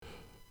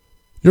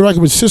You're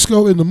rocking with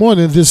Cisco in the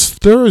morning this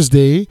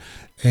Thursday.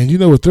 And you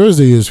know what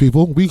Thursday is,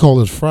 people. We call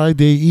it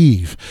Friday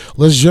Eve.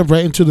 Let's jump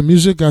right into the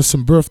music. Got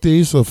some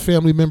birthdays of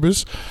family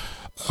members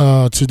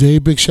today.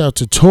 Big shout out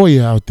to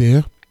Toya out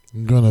there.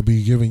 I'm going to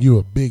be giving you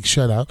a big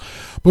shout out.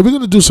 But we're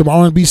going to do some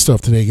R&B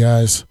stuff today,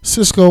 guys.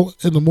 Cisco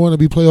in the morning.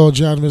 We play all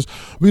genres.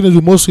 We're going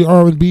to do mostly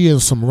R&B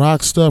and some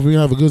rock stuff. We're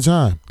going to have a good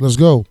time. Let's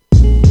go.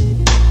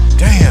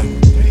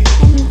 Damn.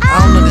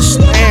 I don't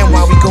understand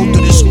why we go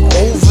through this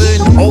over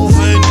and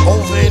over and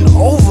over and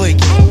over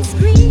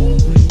again.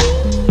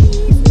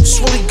 It's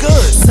really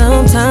good.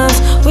 Sometimes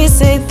we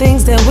say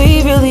things that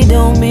we really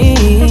don't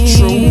mean.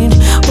 True.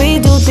 We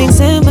do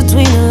things in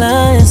between the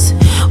lines.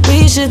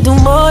 We should do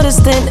more to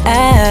stand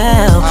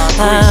out.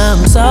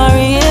 I'm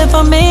sorry if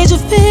I made you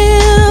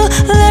feel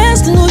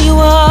less than who you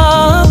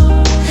are,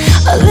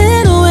 a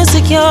little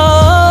insecure.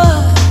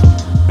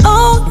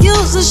 Oh, you're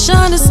a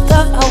shining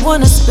star. I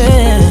wanna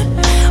spend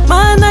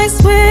my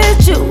nights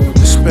with you,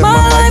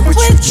 my life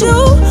with you.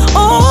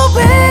 Oh,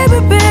 baby,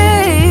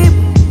 babe,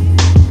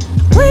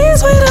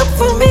 please wait up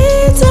for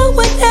me till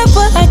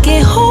whenever I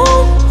get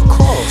home.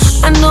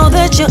 I know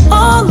that you're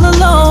all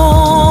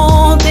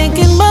alone,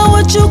 thinking about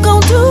what you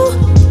gon' do.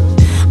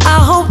 I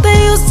hope that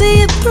you'll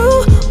see it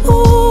through.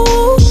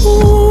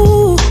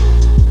 Ooh.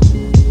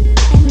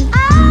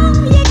 And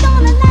you're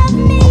gonna love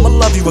me. I'ma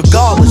love you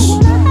regardless.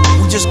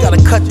 We just gotta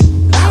cut it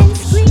out.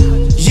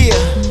 Yeah.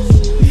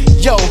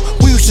 Yo,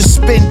 we used to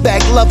spin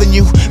back loving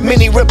you,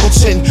 Minnie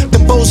Rippleton. The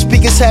Bose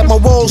speakers had my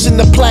walls and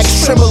the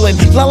plaques trembling.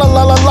 La la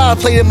la la la,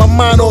 played in my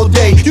mind all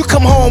day. You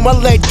come home, I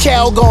let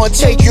Cal go and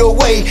take you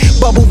away.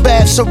 Bubble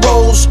baths and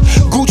rolls,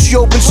 Gucci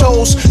open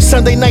toes.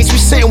 Sunday nights we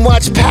sit and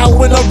watch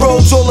Power in our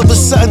robes. All of a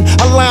sudden,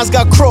 our lines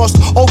got crossed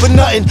over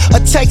nothing. A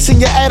text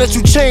and your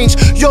attitude changed.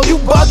 Yo, you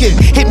bugging.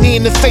 Hit me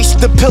in the face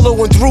with the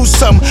pillow and threw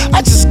some.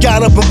 I just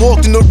got up and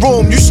walked in the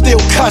room, you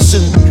still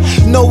cussing.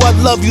 Know I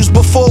love yous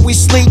before we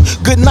sleep.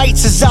 Good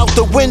nights is out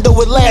the window,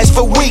 it lasts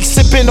for weeks.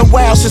 It's been a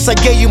while since I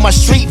gave you my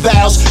street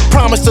vows.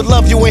 Promise to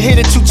love you and hit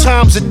it 2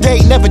 times a day,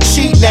 never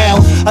cheat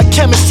now. Our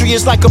chemistry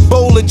is like a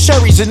bowl of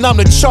cherries, and I'm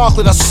the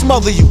chocolate, I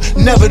smother you,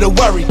 never to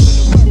worry.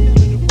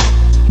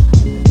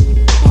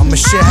 I'ma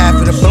share half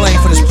of the blame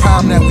for this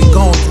problem that we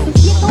going through.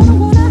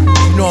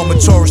 You know I'm a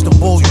Taurus, the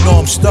bull, you know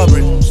I'm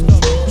stubborn.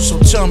 So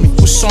tell me,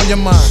 what's on your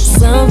mind?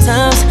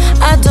 Sometimes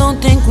I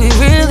don't think we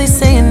really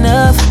say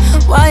enough.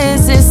 Why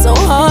is it so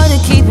hard to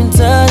keep in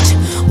touch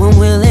when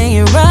we're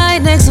laying right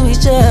next to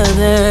each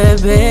other,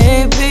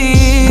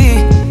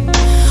 baby?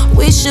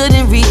 We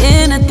shouldn't read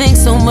anything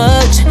so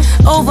much.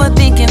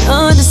 Overthinking,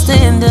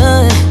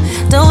 understanding.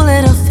 Don't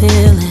let her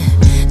feel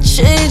it.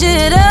 Change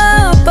it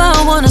up,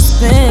 I wanna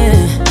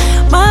spend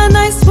my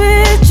nights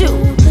with you,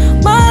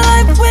 my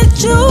life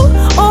with you.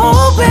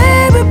 Oh,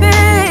 baby,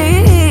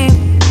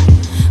 babe,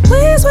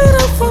 please wait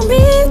up for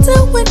me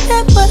till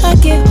whenever I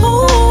get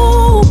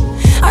home.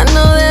 I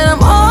know that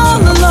I'm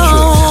all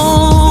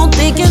alone,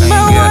 thinking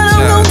about what I'm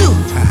gonna do.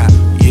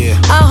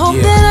 I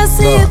hope that I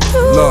see it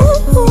through.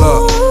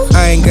 Look,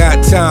 I ain't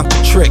got time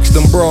for tricks,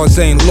 them broads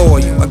ain't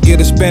loyal. I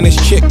get a Spanish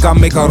chick, I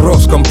make her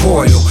arroz con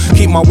pollo.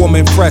 Keep my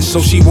woman fresh so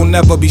she will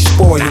never be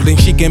spoiled. And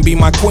she can be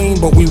my queen,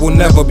 but we will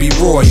never be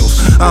royals.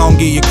 I don't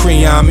give you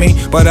cream on me,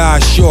 but I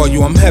assure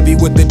you I'm heavy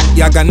with it,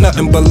 I got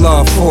nothing but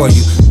love for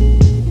you.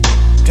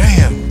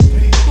 Damn,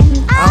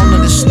 I don't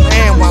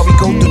understand why we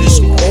go through this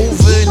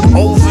over and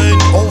over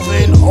and over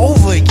and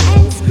over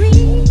again.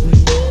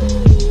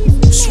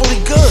 It's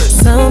really good.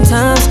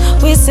 Sometimes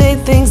we say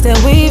things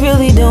that we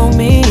really don't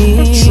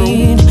mean.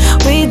 True.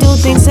 We do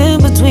things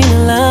in between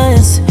the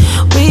lines.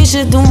 We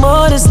should do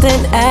more to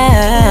stand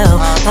out.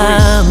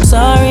 I'm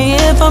sorry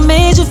if I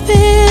made you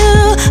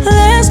feel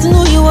less than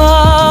who you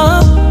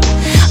are,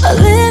 a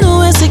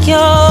little insecure.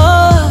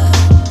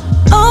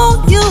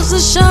 Oh, you're a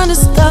shining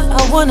star.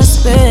 I wanna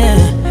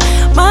spend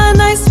my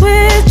nights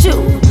with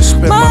you,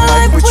 my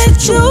life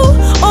with you.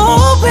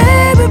 Oh,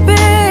 baby,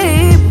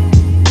 babe,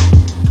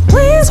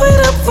 please wait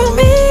up for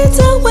me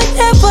till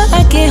whenever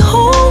I get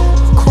home.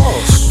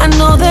 I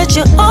know that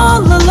you're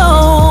all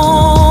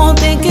alone,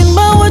 thinking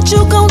about what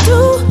you gon'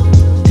 do.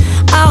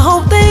 I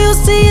hope that you'll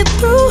see it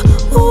through.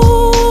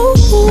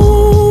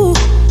 Ooh.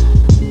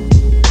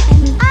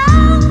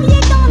 And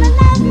you're gonna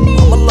love me.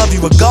 I'ma love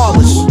you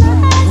regardless.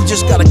 We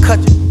just gotta cut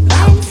it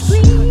out.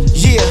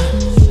 Yeah.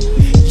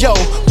 Yo,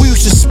 we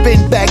used to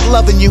spin back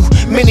loving you,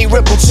 Minnie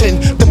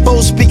Rippleton. The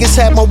Bose speakers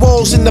had my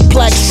walls and the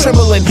plaques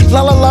trembling.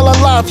 La la la la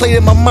la, played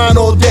in my mind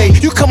all day.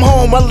 You come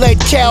home, I let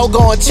Cal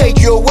go and take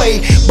you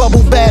away.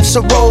 Bubble baths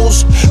and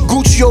rolls,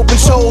 Gucci open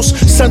toes.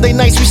 Sunday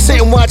nights we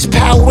sit and watch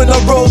Power in our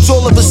robes.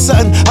 All of a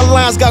sudden, our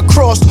lines got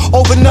crossed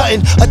over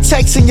nothing. A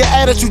text and your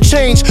attitude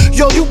changed.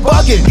 Yo, you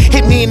bugging.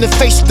 Hit me in the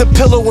face with the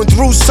pillow and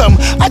threw some.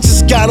 I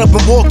just got up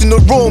and walked in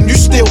the room, you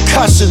still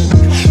cussing.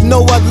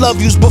 Know I love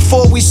yous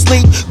before we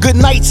sleep. Good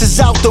nights is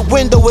out the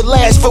window, it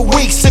lasts for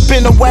weeks. It's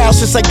been a while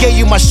since I gave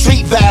you my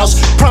street vows.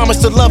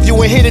 Promise to love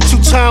you and hit it 2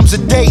 times a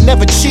day,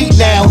 never cheat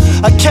now.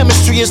 Our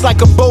chemistry is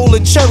like a bowl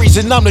of cherries,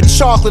 and I'm the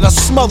chocolate, I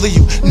smother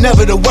you,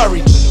 never to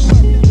worry.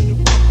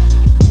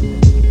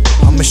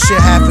 I'ma I'ma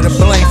share half of the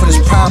blame for this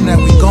problem that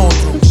we going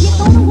through.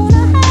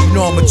 You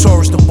know I'm a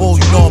Taurus, the bull,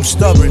 you know I'm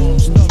stubborn.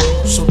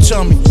 So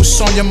tell me, what's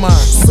on your mind?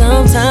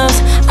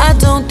 Sometimes I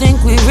don't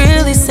think we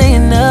really say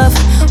enough.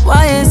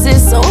 Why is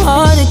it so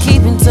hard to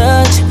keep in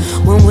touch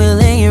when we're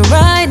laying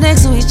right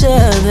next to each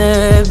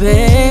other,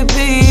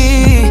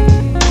 baby?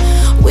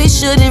 We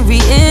shouldn't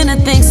read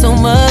anything so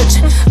much.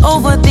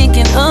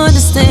 Overthinking,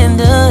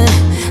 understanding.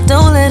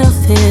 Don't let her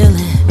feel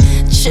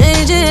it.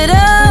 Change it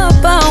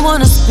up, I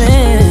wanna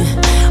spend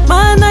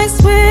my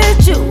nights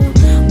with you,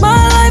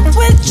 my life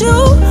with you.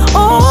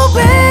 Oh,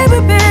 baby,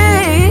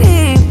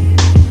 babe,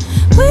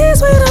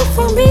 please wait up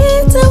for me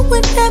till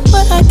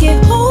whenever I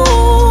get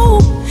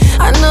home.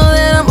 I know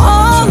that I'm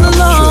all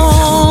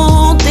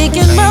alone,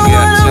 thinking about what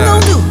I'm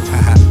gonna do.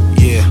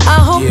 I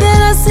hope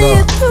that I see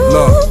it through.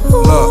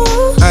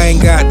 Look, I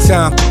ain't got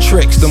time for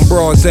tricks, them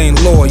broads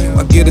ain't loyal.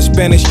 I get a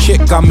Spanish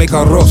chick, I make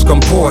arroz con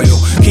pollo.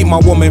 Keep my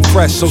woman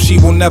fresh so she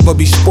will never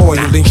be spoiled.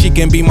 And she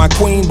can be my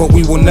queen, but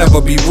we will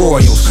never be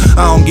royals.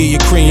 I don't give you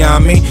cream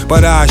on me,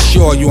 but I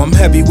assure you I'm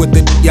heavy with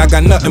it, I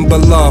got nothing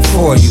but love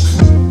for you.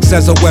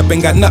 As a weapon,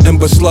 got nothing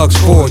but slugs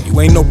for you.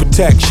 Ain't no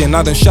protection,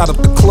 I done shot up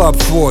the club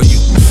for you.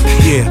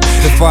 Yeah,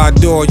 if I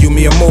adore you,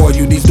 me more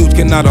you. These dudes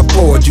cannot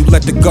afford you,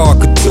 let the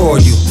guard couture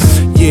you.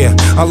 Yeah,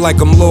 I like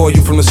them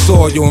loyal from the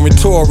soil and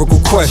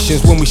rhetorical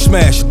questions when we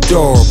smash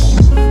adorable.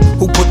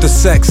 Who put the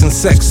sex in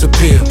sex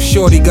appeal?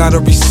 Shorty got a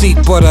receipt,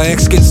 but her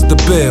ex gets the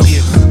bill.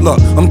 Look,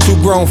 I'm too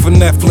grown for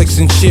Netflix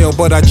and chill,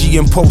 but I G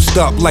and post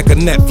up like a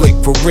Netflix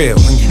for real.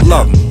 And you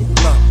love me.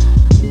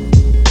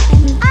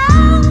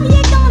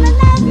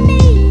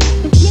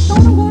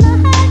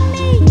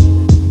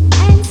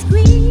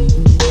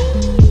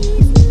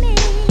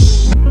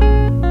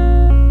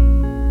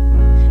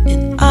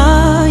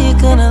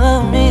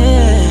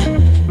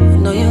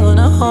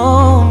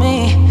 Hold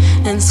me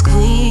and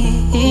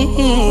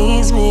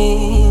squeeze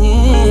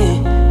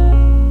me.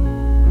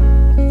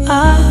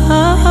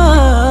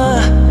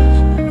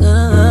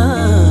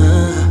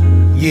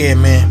 Yeah,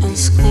 man.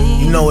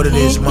 You know what it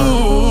is,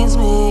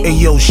 man. Hey,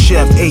 yo,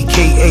 Chef,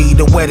 aka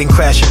the wedding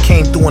crasher,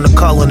 came through in the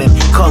coloring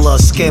color,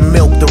 skim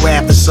milk, the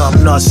rap and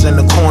some nuts in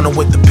the corner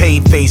with the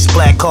paid face,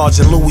 black cards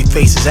and Louis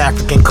faces,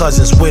 African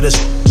cousins with us.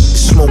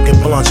 Smoking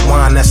blunts,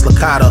 wine, that's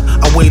Licata.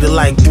 I waited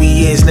like 3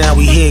 years, now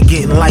we here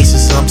getting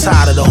licensed. I'm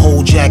tired of the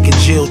whole Jack and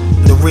Jill,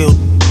 the real.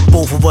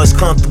 Both of us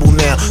comfortable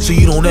now, so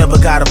you don't ever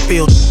gotta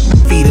feel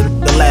feeding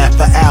the laugh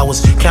for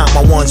hours. Count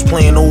my ones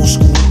playing old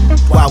school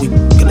while we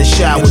in the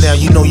shower. Now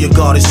you know your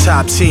guard is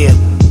top tier.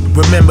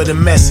 Remember the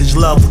message,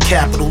 love with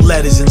capital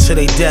letters until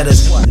they dead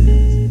us. And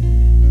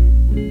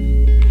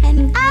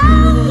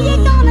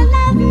you're gonna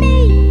love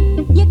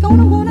me. You're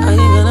gonna wanna Are you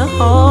gonna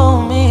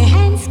hold me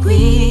and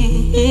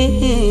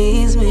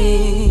squeeze me?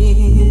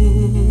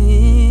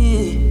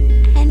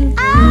 And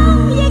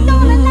you're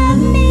gonna love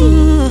me.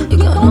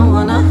 You're gonna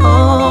wanna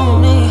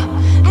hold me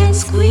and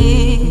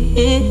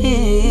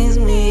squeeze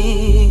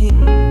me.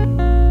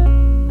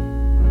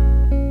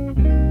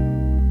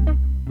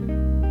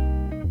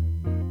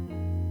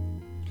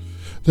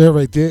 That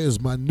right there is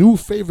my new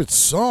favorite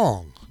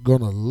song,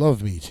 Gonna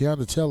Love Me.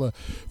 Tiana Teller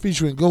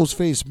featuring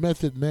Ghostface,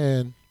 Method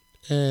Man,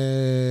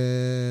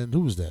 and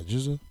who was that?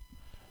 Jizza?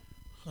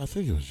 I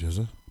think it was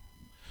Jizza.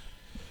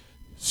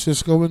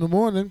 Cisco in the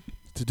morning.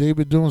 Today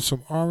we're doing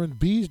some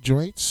R&B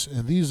joints,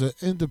 and these are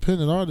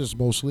independent artists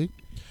mostly.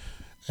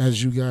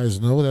 As you guys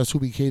know, that's who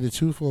we cater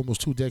to for almost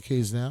 2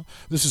 decades now.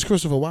 This is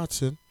Christopher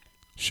Watson.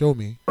 Show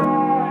me.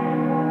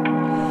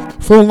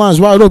 Phone lines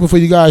wide open for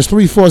you guys.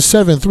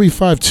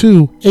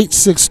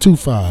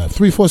 347-352-8625.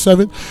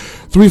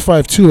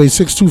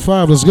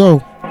 347-352-8625. Let's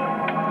go.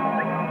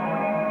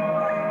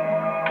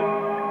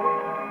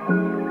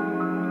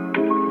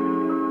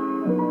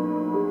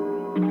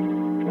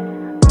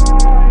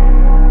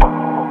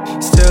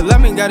 Still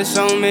love me, gotta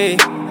show me.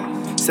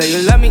 Say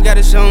you love me,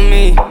 gotta show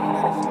me.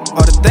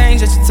 All the things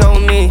that you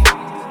told me.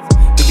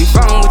 You be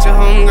fine with your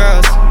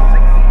homegirls.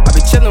 I be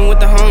chillin' with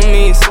the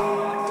homies.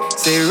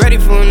 Say you're ready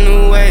for a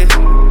new wave,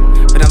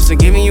 but I'm still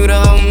giving you the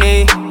old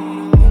me.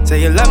 Say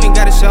you love me,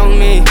 gotta show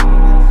me.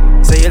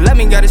 Say you love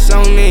me, gotta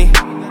show me.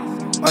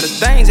 All the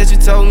things that you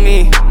told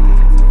me.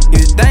 You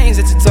the things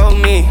that you told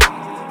me.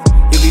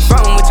 You be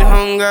fine with your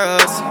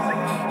homegirls.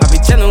 I be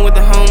chillin' with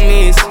the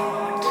homies.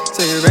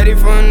 Say you're ready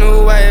for a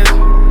new wave,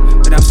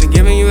 but I'm still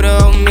giving you the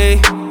old me.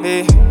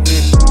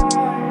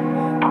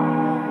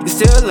 You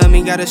still love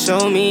me, gotta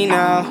show me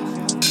now.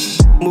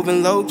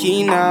 Moving low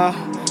key now.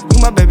 You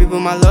my baby, but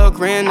my luck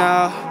ran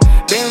out.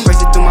 Been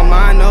racing through my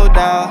mind, no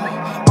doubt.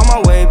 On my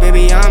way,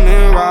 baby, I'm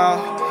en route.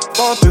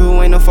 Fall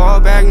through, ain't no fall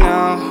back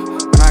now.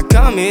 When I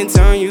come in,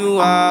 turn you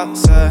out.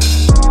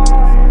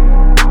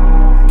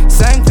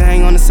 Same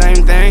thing on the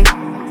same thing.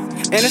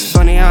 And it's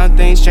funny how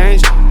things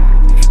change.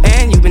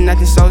 And you been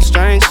acting so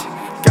strange.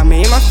 Got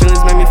me in my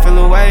feelings, made me feel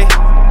away.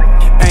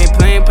 Ain't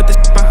playing, put this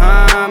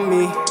behind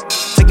me.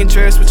 Taking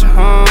trips with your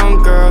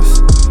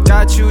homegirls.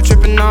 Got you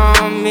tripping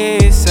on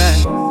me,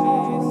 say.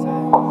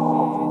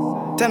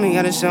 Tell me,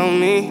 gotta show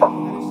me.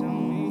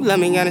 You love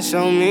me, gotta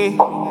show me.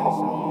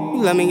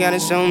 You love me, gotta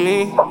show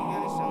me.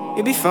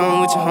 You be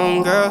fun with your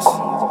homegirls.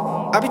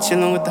 I be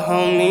chillin' with the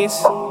homies.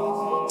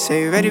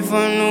 Say you ready for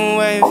a new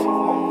wave,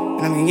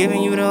 and I'm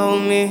giving you the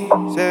old me.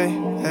 Say,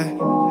 hey.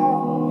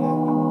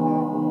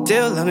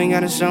 Still love me,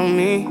 gotta show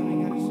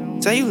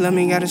me. Say you love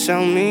me, gotta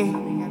show me.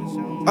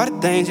 All the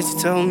things that you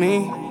told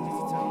me.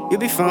 You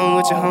be fun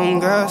with your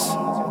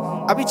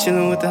homegirls. I be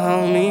chillin' with the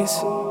homies.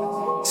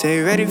 Say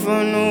you ready for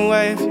a new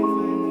wave,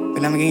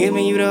 and I'm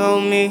giving you the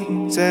old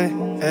me. Say,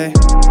 hey.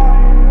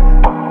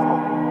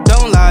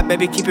 Don't lie,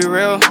 baby, keep it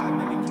real.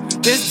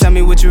 Just tell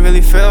me what you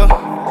really feel.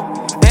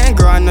 And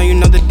girl, I know you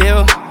know the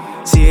deal.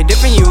 See it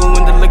different, you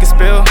when the liquor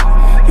spill.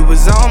 You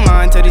was on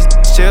mine till these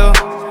chill.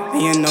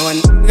 And you know a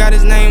nigga got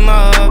his name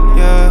up,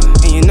 yeah.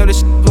 And you know this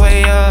shit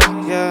way up,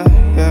 yeah,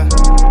 yeah.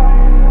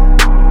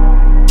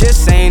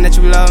 Just saying that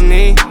you love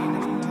me.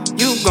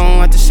 You gon'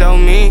 have to show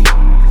me.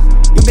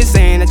 You been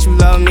saying that you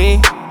love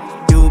me.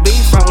 You be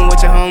frontin'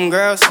 with your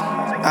homegirls.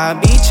 I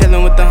be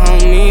chillin' with the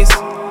homies.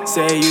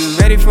 Say you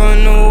ready for a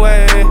new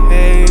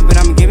wave, but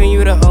I'm giving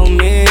you the old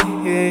me.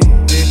 Yeah,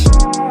 yeah.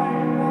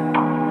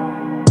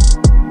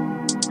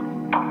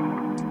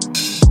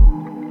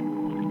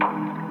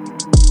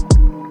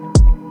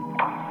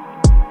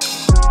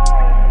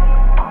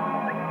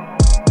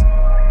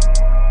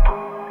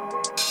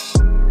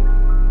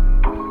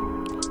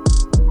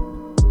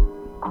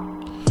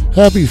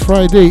 Happy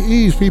Friday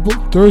Eve, people.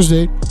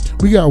 Thursday.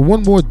 We got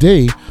one more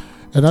day,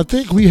 and I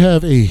think we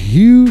have a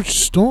huge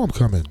storm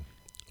coming.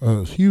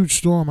 A huge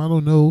storm. I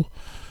don't know.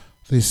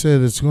 They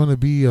said it's going to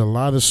be a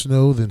lot of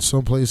snow. Then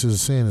some places are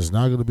saying it's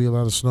not going to be a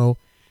lot of snow.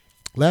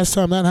 Last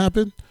time that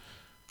happened,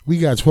 we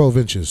got 12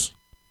 inches.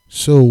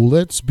 So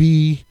let's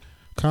be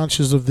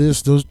conscious of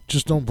this.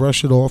 Just don't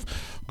brush it off.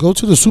 Go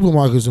to the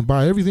supermarkets and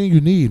buy everything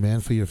you need, man,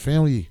 for your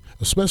family,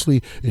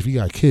 especially if you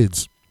got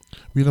kids.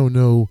 We don't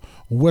know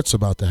what's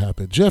about to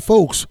happen. Jeff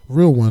Oaks,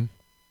 real one.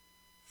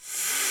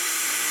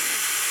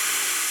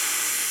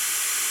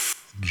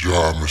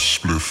 Jam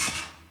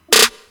Spliff.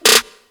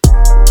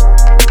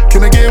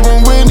 Can I get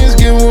one witness,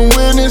 get one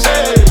witness?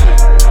 Hey.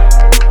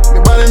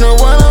 Nobody know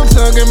what I'm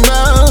talking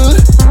about.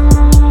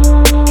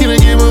 Can I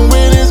get one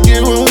witness,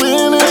 get one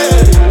witness?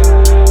 Hey.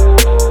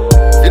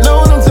 You know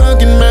what I'm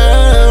talking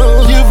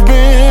about. You've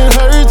been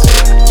hurt,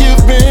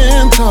 you've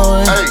been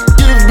torn, hey.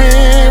 You've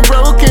been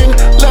broken,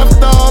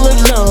 left all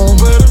alone.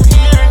 But I'm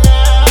here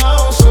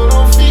now, so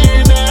don't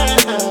fear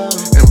now.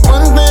 And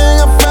one thing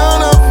I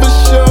found out for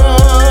sure,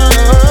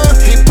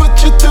 he put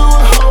you through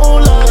a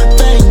whole lot of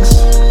things,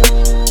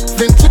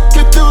 then took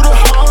you through the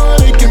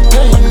heartache and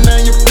pain. Now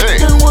you're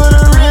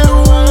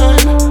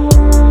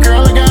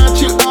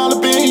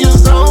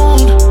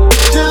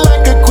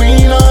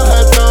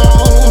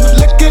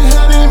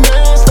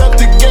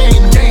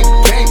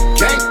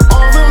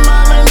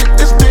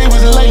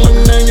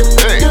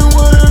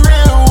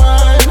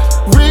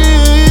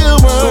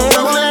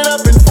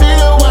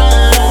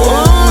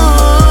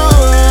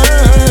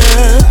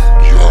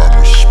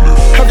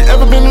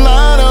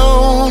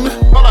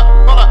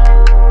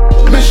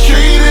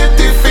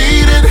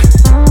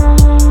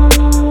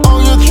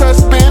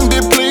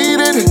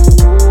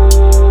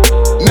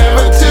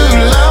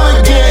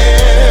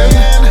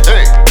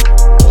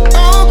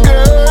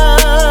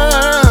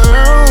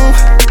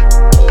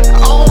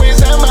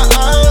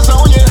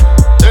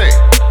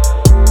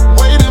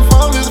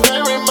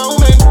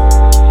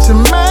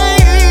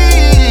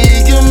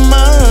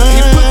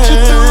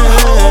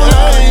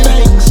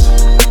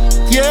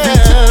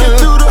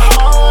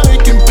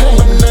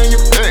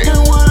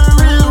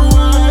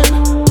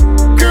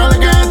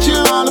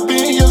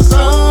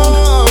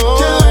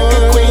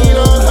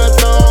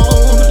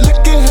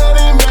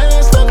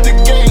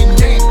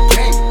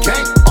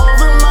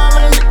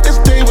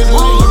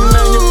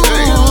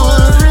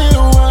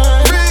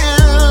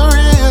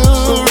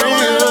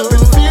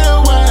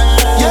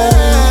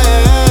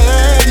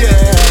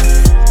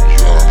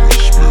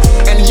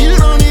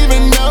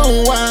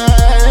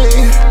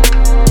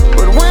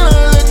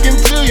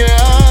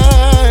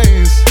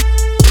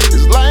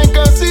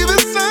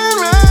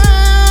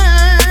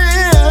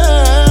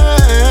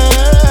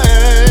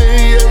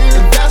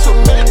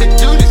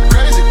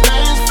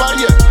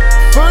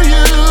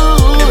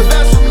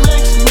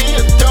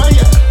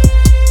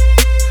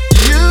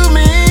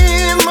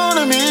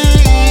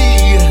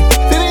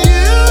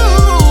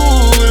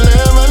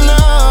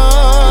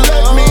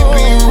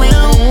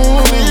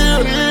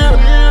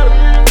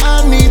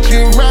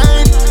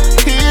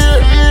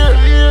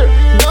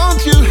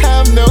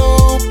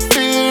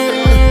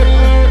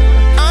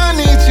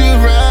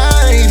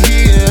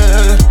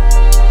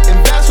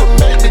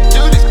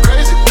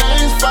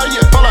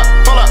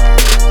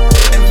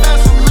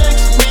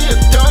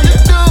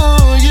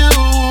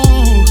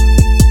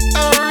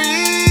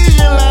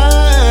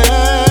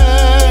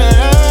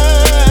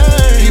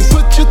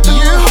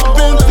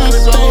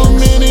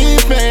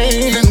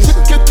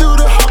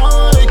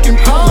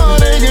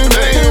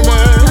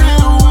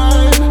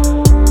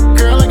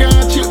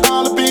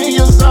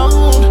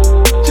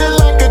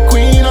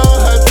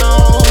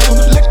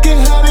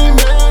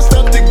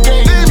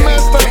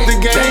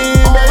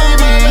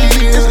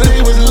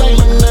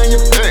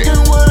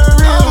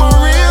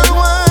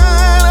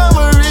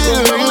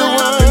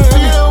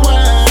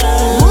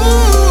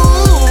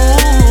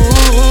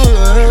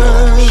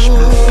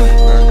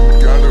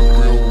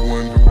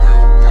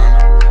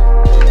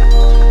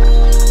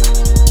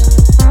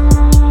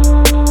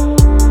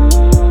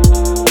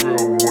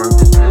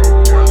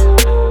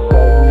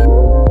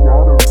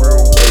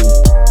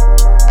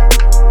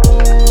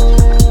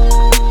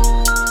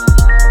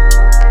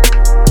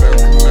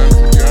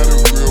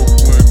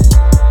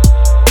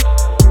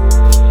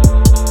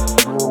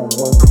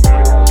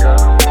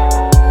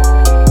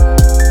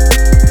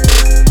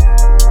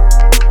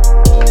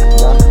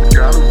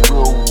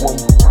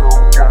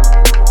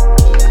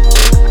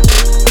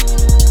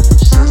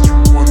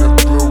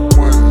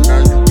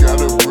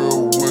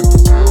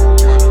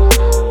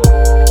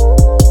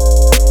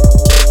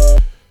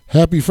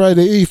Happy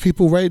Friday Eve,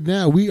 people. Right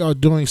now, we are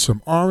doing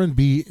some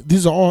R&B.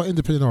 These are all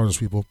independent artists,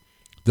 people.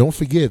 Don't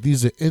forget,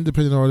 these are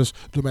independent artists.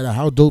 No matter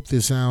how dope they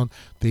sound,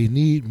 they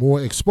need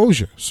more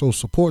exposure. So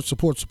support,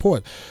 support,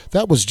 support.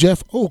 That was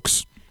Jeff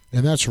Oakes,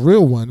 and that's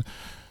Real One.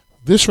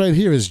 This right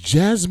here is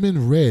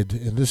Jasmine Red,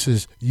 and this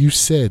is You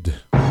Said.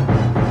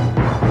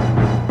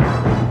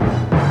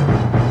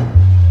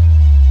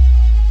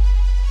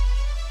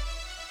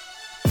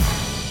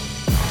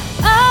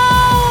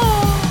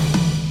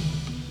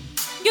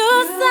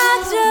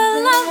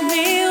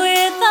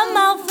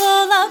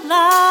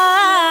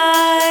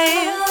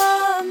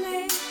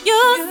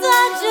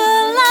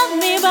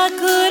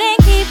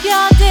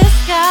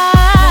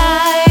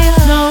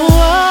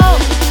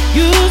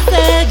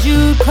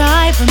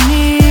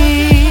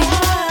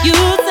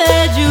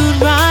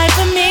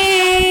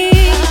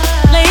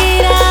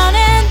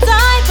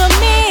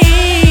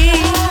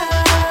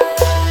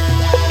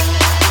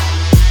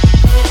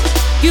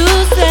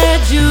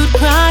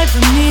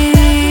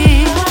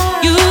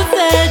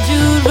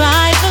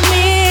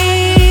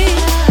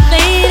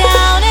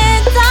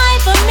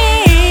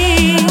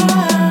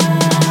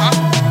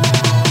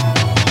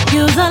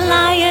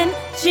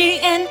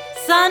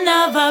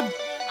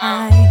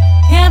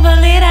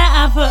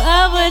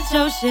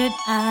 Your shit,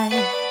 I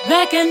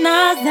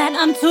recognize that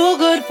I'm too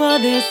good for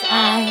this.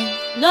 I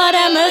Lord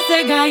have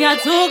mercy, God, you're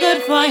too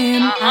good for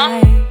him.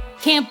 I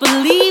can't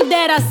believe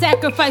that I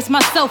sacrificed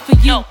myself for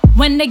you.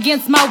 Went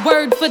against my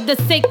word for the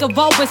sake of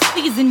always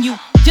pleasing you.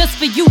 Just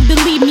for you to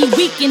leave me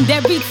weakened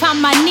every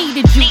time I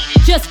needed you.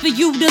 Just for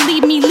you to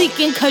leave me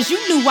leaking, cause you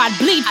knew I'd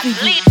bleed for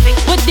you.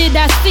 What did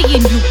I see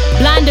in you?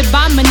 Blinded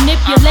by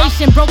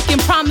manipulation, broken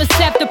promise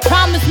after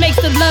promise makes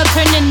the love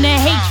turn into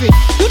hatred.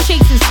 You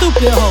chasing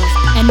stupid hoes,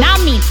 and I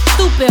mean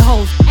stupid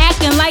hoes.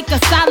 Acting like a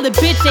solid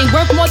bitch ain't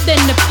worth more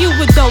than a few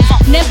of those.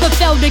 Never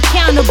felt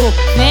accountable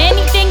for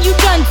anything you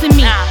done to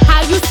me.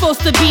 How you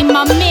supposed to be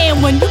my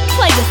man when you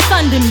play a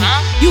son to me?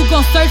 You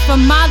gon' search for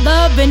my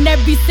love in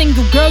every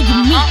single girl you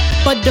meet,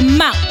 but the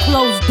mouth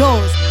closed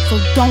doors, so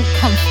don't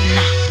come for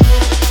me.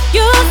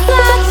 You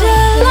said you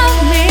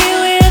love me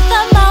with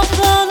a mouth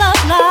full of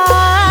lies.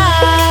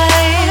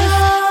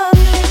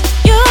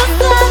 You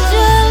said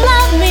you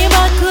love me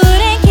but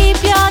couldn't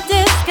keep your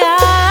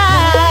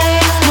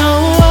disguise. No,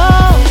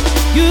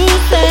 you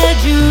said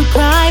you'd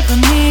cry for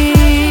me.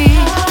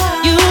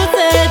 You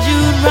said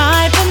you'd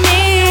ride for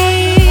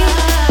me,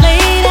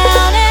 lay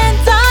down and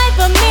die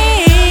for me.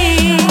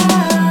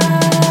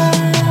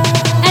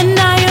 And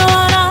now you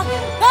wanna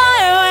buy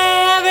away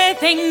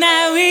everything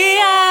that we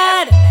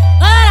had.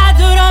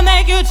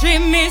 Treat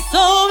me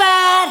so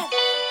bad.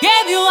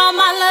 Gave you all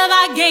my love,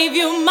 I gave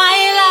you my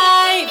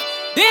life.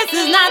 This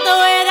is not the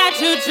way that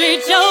you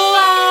treat your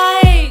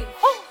wife.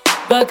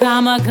 But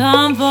I'ma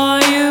come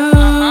for you,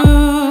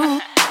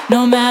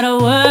 no matter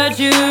what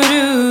you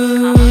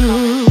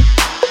do.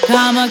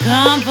 I'ma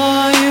come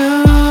for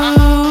you,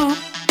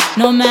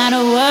 no matter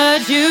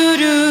what you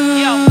do.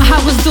 I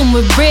was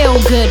doing real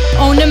good,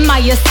 owning my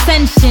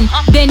ascension.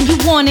 Then you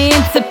wanna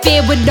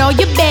interfere with all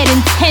your bad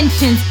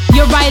intentions.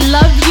 Your I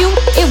love you,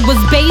 it was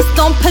based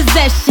on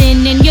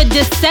possession, and your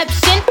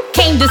deception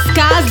came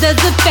disguised as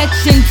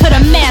affection. To the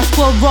mask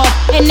were off,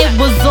 and it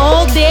was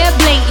all there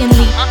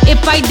blatantly.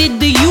 If I did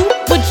to you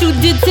what you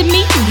did to me,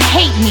 you'd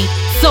hate me.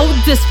 So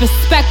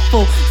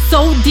disrespectful,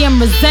 so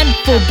damn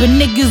resentful. But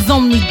niggas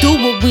only do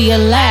what we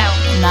allow,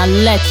 and I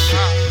let you.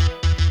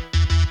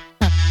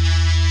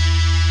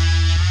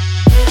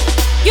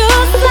 You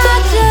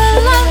said you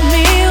love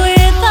me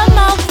with a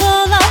mouth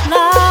full of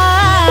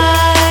lies.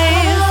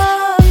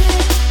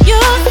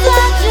 You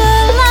said you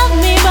love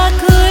me but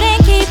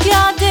couldn't keep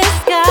your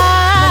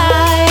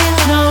disguise.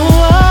 No,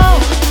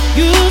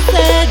 you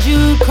said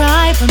you'd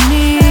cry for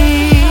me.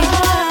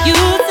 You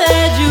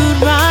said you'd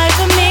ride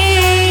for me,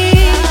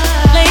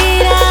 lay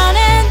down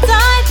and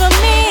die for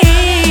me.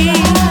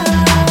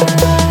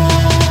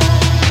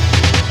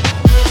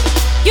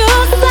 You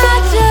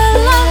said you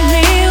love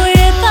me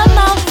with a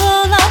mouth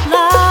full of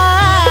lies.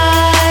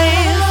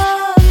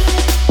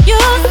 You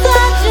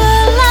said you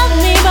love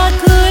me but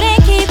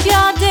couldn't keep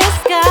your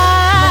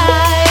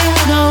disguise.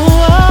 No,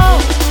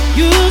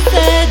 you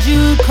said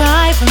you'd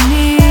cry for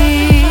me.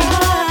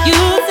 You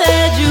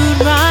said you'd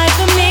ride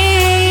for me,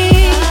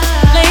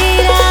 lay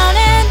down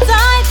and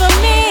die for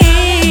me.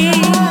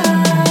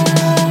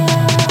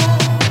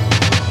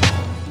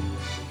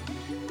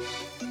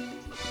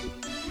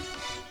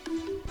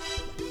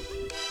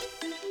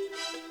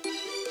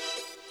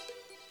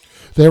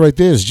 That right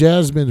there is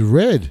Jasmine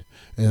Red,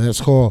 and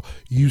that's called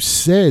You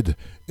Said.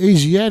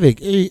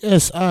 Asiatic,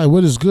 ASI,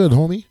 what is good,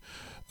 homie?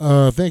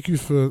 Thank you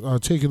for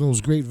taking those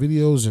great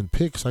videos and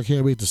pics. I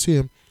can't wait to see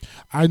them.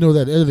 I know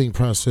that editing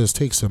process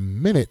takes a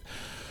minute.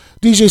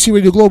 DJC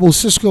Radio Global,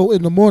 Cisco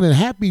in the morning.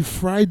 Happy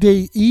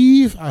Friday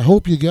Eve. I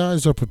hope you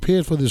guys are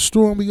prepared for this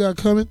storm we got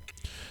coming.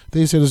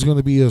 They said it's going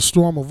to be a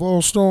storm of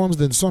all storms.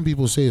 Then some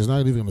people say it's not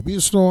even going to be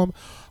a storm.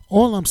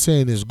 All I'm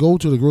saying is go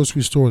to the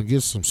grocery store and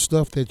get some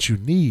stuff that you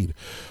need.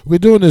 We're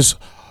doing this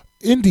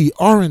indie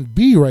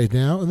R&B right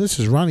now, and this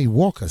is Ronnie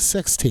Walker,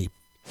 Sex Tape.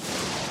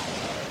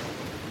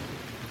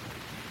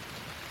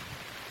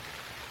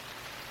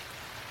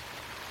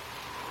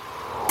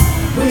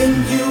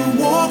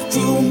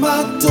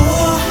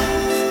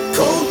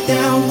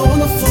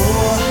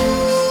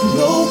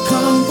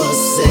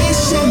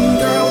 conversation,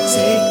 girl,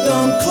 take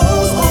them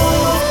clothes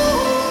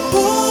off.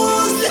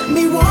 Pause, let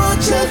me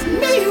watch us.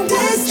 Me,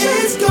 this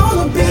is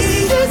gonna be.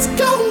 It's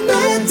gonna be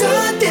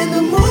better than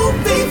the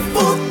movie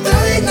for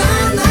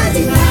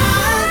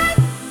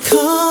 $39.99.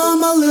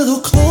 Come a little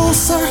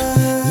closer,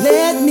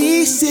 let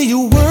me see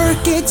you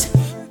work it.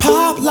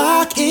 Pop,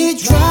 lock it,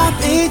 drop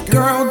it,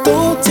 girl,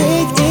 don't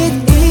take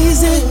it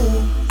easy.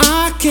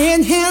 I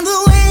can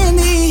handle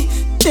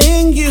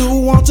anything you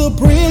want to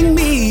bring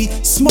me.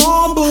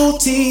 Small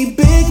booty,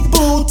 big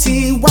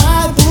booty,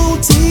 wide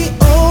booty,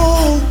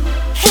 oh.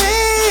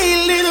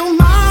 Hey, little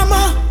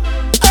mama,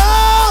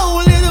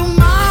 oh, little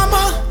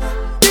mama,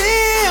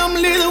 damn,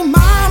 little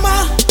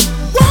mama,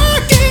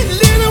 work it,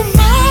 little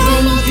mama.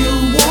 When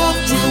you walk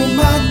through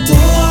my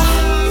door,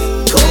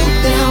 go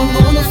down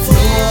on the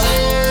floor.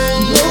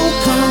 No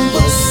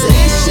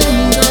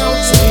conversation, girl,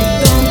 take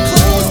them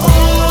clothes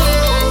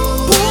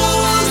off.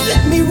 Pause,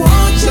 let me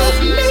watch us.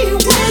 Me,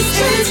 this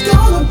is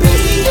gonna be.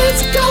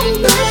 It's gonna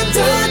be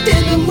better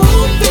than the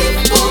movie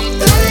for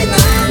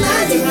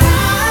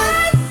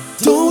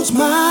 $39.99. Don't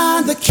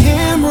mind the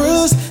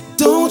cameras,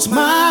 don't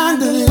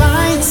mind the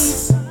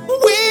lights.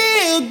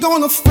 We're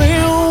gonna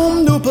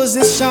film new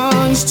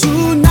positions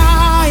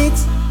tonight.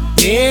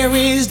 Here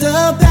is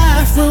the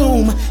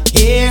bathroom,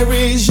 here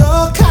is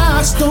your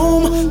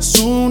costume.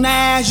 Soon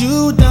as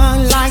you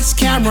done, lights,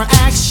 camera,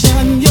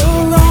 action,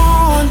 you're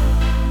on.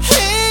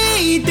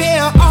 Hey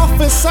there,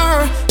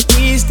 officer,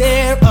 is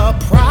there a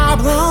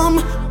problem?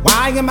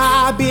 Why am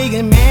I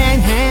being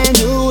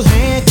manhandled,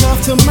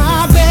 handcuffed to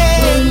my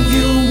bed? When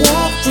you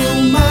walk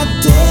through my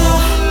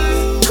door,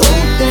 go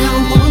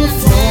down on the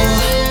floor.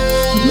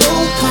 No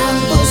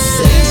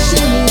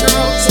conversation,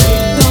 girl,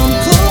 take them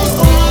clothes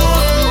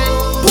off.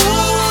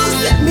 Pause,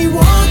 let me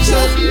watch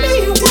us.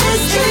 Me,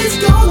 this is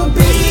gonna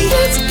be.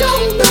 It's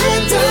gonna be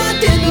better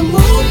than the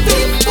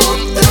movie for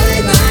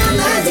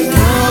 $39.99.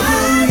 Girl,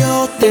 do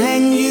your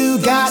thing, you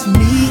got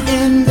me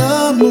in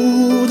the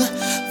mood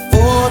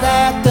for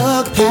that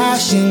thug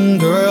passion,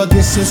 girl.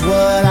 This is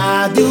what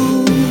I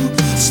do.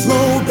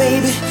 Slow,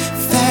 baby,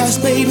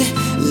 fast, baby.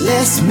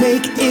 Let's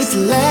make it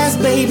last,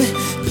 baby.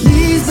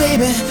 Please,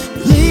 baby,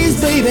 please,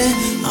 baby.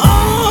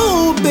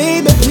 Oh,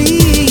 baby,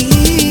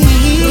 please.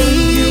 When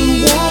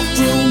you walk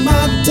through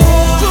my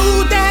door,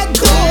 through that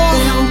door,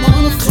 down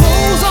on the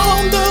clothes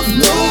on the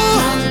floor. No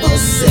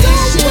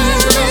conversation,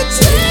 girl,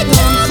 take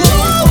them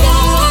clothes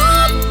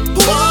off.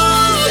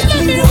 Pause,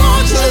 let me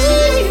watch us.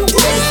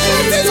 This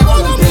is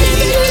gonna be.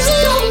 It's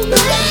gonna be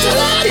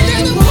better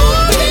than the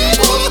movie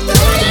for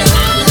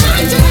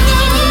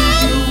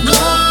 $39.99. You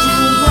walk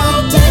through my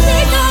door,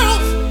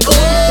 go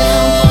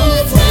down on the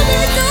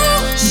floor.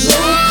 No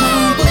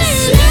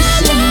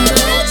conversation,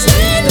 girl,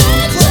 take them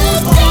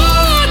clothes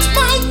off.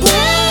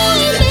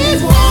 Pause, let me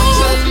watch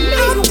us.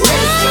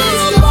 This is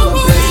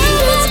gonna be.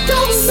 It's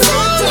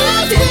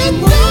gonna be better than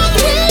the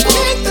movie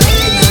for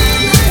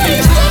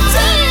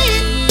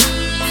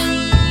 $39.99.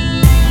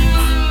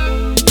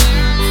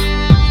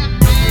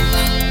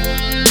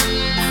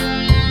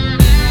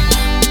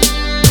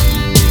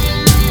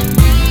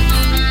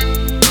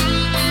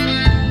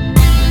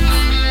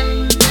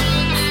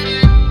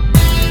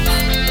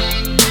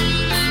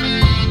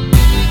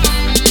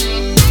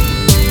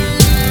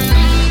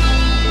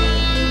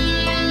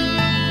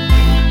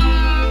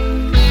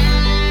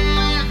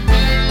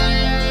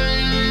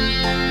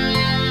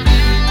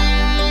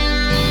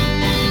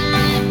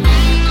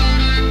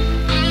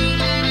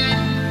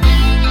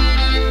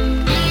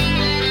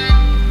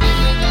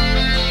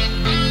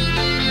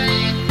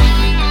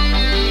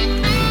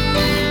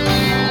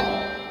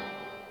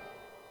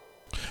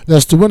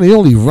 That's the one and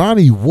only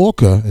Ronnie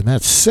Walker, and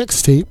that's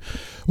Sex Tape.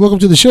 Welcome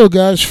to the show,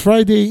 guys.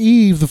 Friday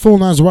Eve. The phone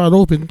lines are wide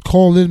open.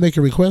 Call in, make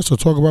a request, or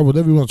talk about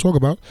whatever you want to talk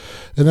about.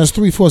 And that's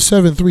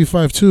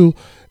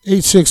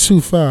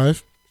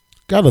 347-352-8625.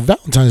 Got a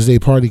Valentine's Day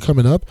party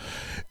coming up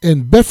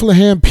in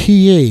Bethlehem,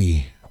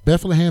 PA.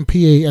 Bethlehem,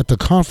 PA at the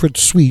Comfort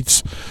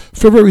Suites.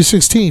 February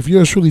 16th.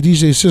 Yours truly,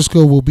 DJ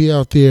Cisco, will be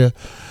out there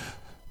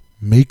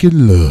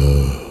making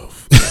love.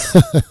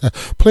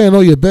 Playing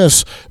all your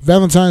best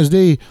Valentine's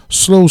Day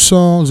slow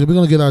songs, and we're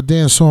going to get our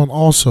dance on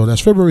also.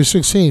 That's February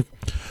 16th,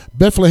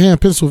 Bethlehem,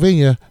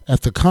 Pennsylvania,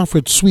 at the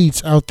Comfort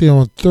Suites out there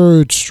on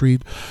 3rd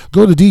Street.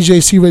 Go to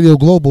DJC Radio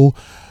Global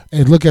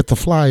and look at the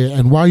flyer,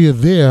 and while you're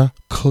there,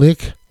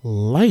 click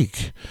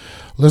like.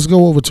 Let's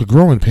go over to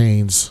Growing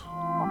Pains.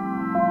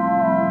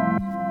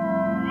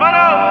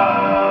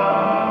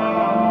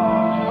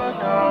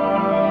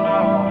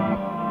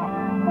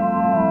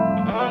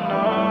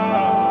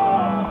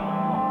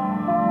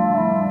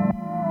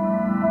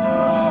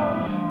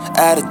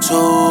 Attitude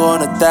on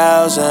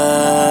 1,000,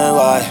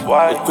 why?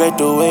 Regret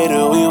the way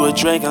that we were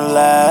drinking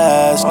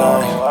last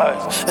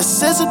night. I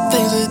said some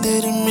things I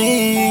didn't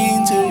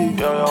mean to.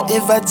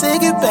 If I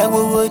take it back,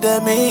 what would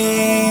that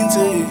mean to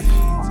you?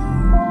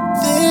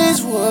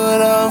 This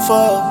what I'm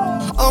for.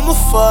 I'ma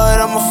fight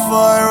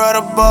right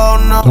about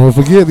now. Don't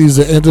forget, these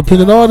are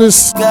independent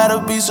artists. Gotta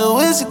be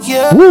so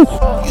insecure. Woo.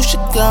 You should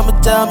come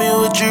and tell me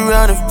what you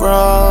running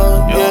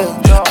from. Yeah.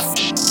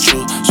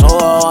 So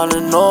I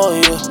wanna know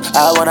you.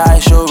 I wanna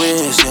ice your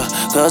wrist, yeah.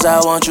 Cause I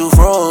want you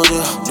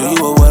frozen. Knew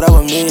you were what I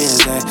was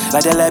missing.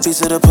 Like that last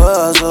piece of the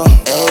puzzle.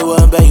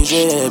 A1 baby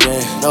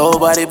drippin'.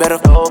 Nobody better.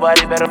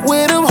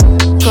 When them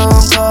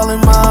come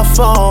calling my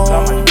phone,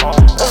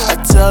 I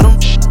tell them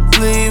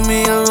leave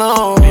me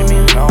alone. I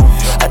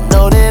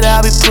know that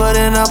I'll be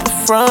putting up a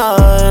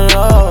front,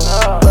 oh,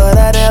 but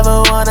I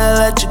never wanna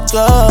let you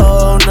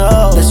go,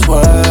 no. Let's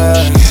work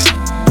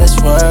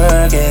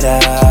it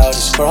out,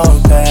 it's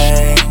growing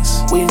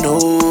pains. We knew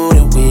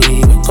that we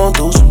would go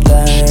through some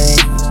things.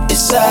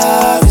 It's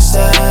obvious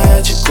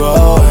that you're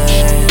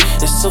growing,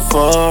 it's so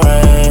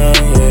foreign,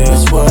 yeah.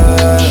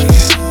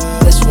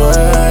 Let's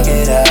work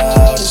it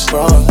out, it's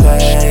growing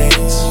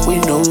pains. We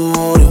knew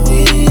that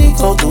we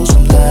go through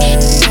some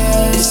things.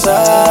 It's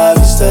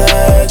obvious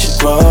that you're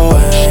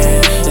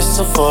growing, it's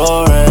so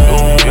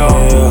foreign,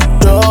 yeah.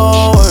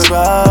 Don't worry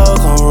about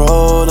come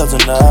roll up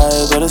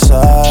tonight, but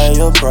aside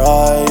your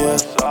pride, yeah.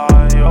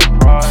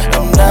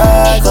 I'm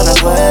not gonna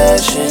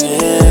question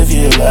if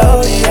you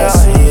love me, I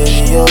see it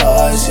in your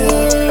eyes,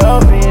 yeah.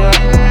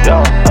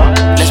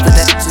 Let's put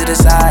that to the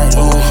side,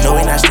 ooh, no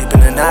we not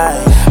sleeping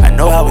tonight. I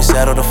know how we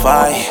settle the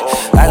fight,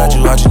 I got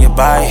you watching your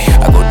bite.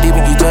 I go deep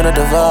and you turn up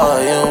the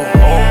volume.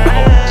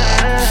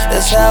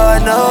 That's how I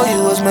know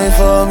you was made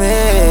for me,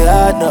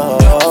 I know.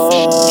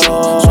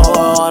 So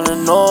I wanna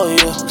know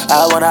you,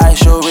 I wanna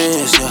ice your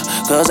wrist, yeah.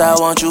 Cause I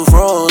want you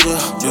frozen.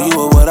 Knew you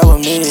were what I was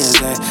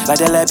missing. Like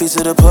that last piece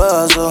of the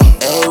puzzle.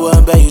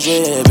 A1 baby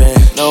drippin'.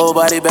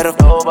 Nobody better.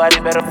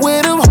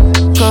 When them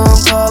come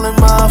calling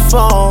my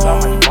phone,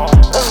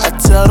 I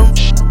tell them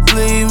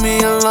leave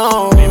me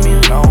alone.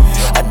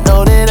 I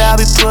know that I'll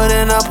be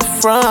putting up a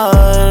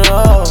front,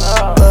 oh,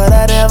 but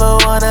I never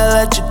wanna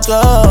let you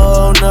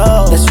go,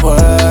 no. Let's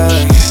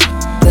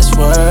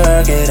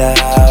work it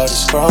out,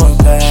 it's growing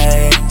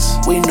pains.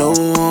 We knew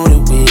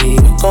that we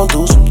would go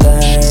through some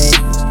things.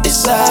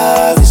 It's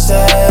obvious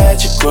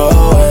that you're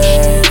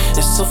growing,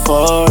 it's so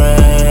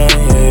foreign,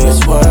 yeah.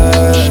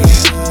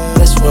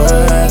 Let's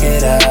work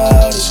it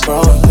out, it's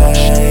growing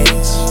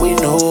pains. We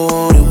knew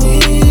that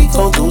we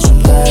go through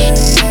some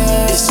things.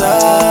 It's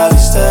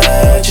obvious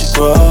that you're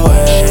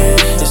growing,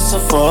 it's so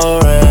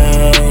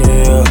foreign,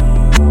 yeah.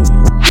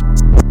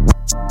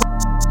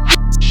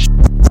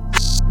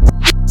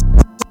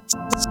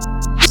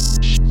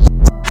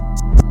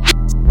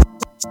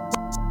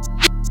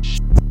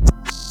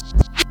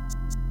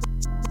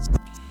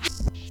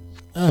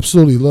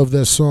 Absolutely love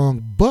that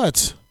song,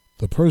 but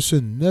the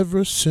person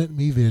never sent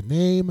me their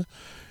name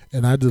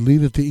and I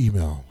deleted the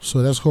email.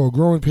 So that's called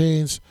Growing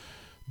Pains.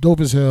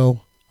 Dope as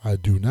hell. I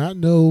do not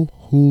know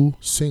who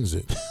sings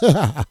it.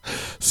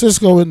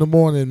 Cisco in the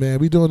morning, man.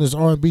 We doing this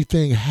R&B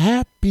thing.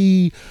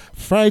 Happy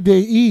Friday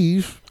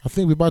Eve. I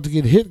think we're about to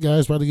get hit,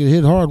 guys. About to get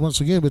hit hard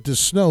once again with this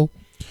snow.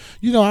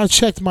 You know, I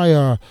checked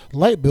my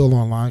light bill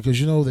online because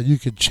you know that you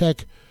could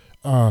check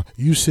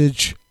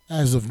usage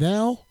as of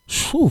now.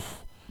 Whew.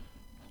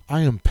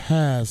 I am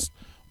past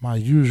my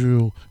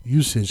usual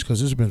usage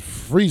because it's been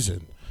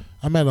freezing.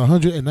 I'm at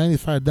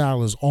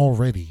 $195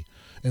 already.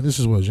 And this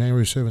is what,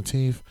 January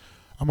 17th?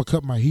 I'm going to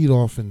cut my heat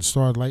off and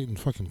start lighting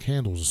fucking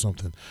candles or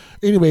something.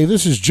 Anyway,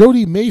 this is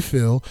Jody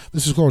Mayfield.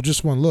 This is called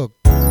Just One Look.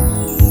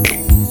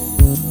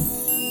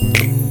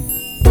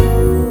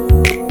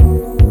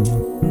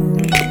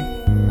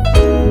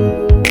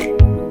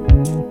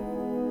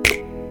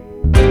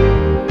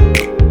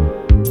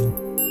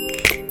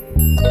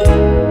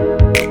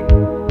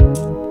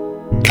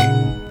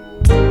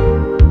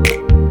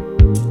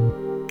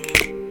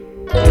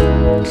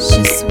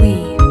 Je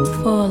suis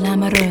full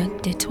amoureux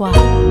de toi.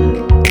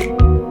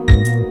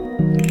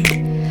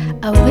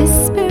 A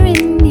whisper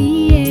in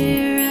the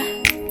air,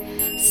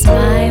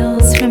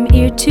 smiles from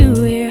ear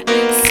to ear,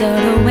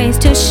 subtle ways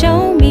to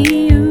show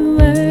me you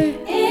were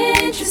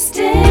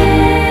interested.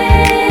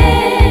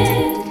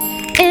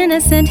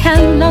 Innocent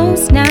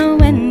hellos now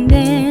and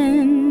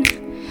then.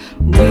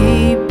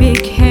 We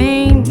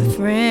became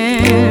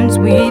friends.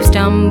 We've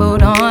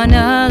stumbled on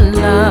a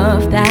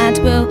love that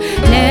will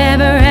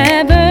never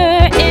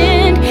ever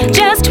end.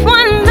 Just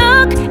one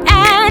look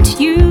at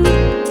you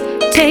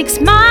takes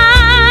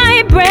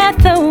my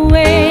breath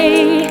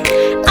away.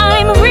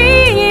 I'm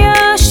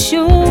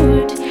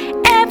reassured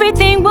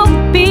everything will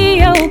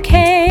be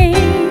okay.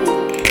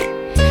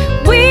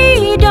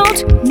 We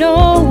don't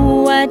know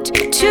what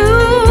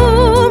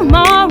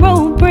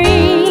tomorrow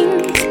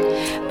brings,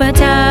 but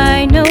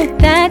I know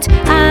that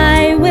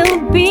I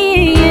will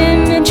be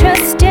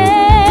interested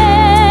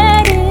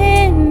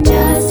in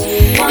just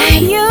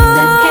one you.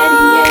 Look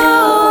at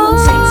you,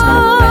 takes my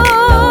breath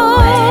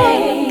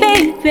away,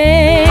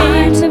 baby.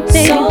 Heart,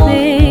 soul,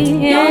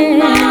 your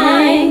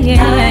mind,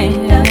 like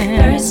the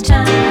first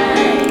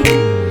time.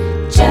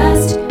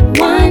 Just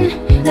one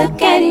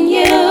look at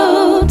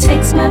you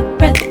takes my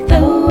breath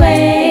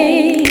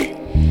away.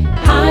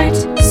 Heart,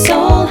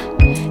 soul,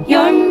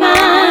 your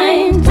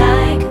mind,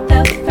 like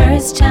the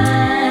first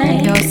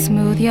time. Your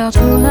smooth, your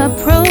cool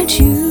approach,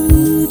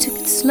 you took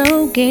it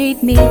slow,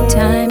 gave me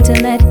time to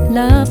let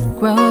love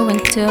grow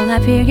until I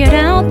figured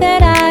out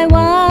that I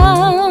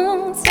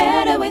was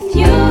better with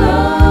you.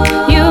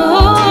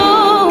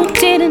 You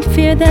didn't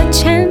fear the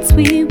chance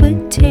we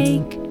would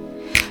take,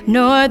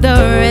 nor the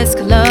risk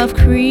love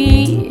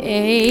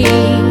create.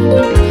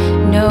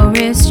 No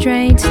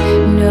restraint,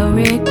 no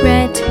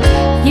regret,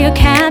 you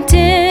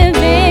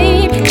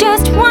captivate.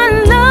 Just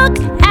one look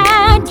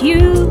at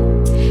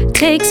you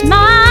takes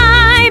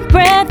my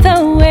breath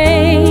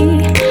away.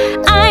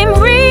 I'm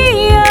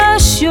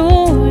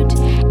reassured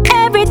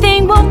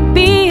everything will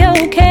be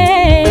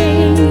okay.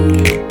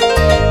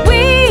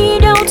 We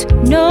don't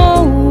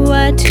know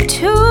what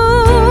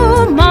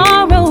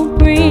tomorrow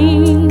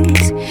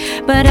brings,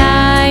 but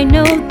I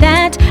know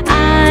that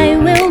I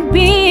will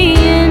be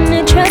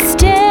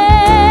entrusted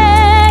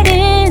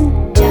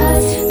in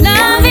just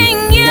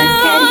loving you,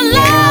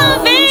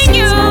 loving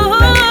you.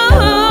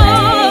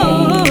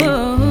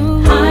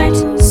 Heart,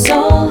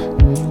 soul,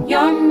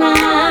 your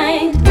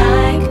mind,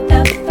 like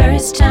the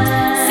first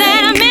time.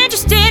 Said I'm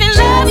interested in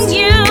loving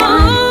you.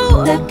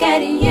 One look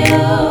at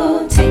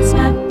you takes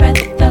my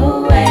breath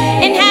away.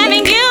 And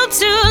having you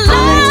to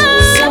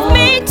love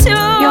me too.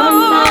 Your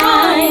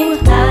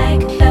mind,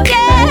 like the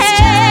first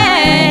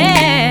time.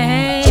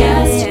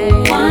 Just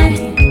one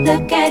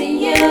look at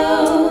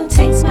you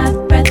takes my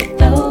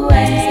breath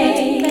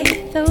away.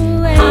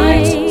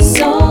 Heart,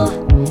 soul,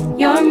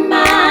 your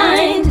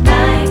mind,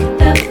 like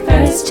the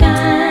first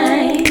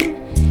time.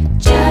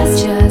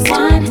 Just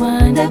one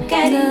look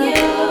at you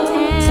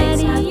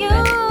takes my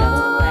breath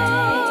away.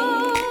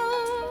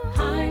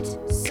 Heart,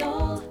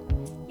 soul,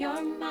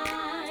 your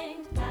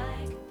mind,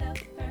 like the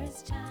first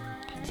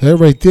time. That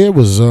right there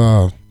was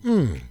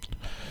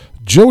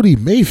Jody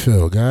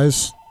Mayfield,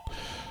 guys.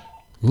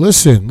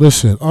 Listen,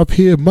 up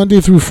here Monday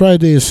through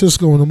Friday is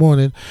Cisco in the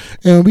morning,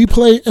 and we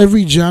play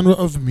every genre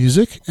of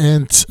music.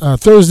 And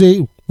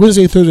Wednesday,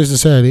 Thursdays, and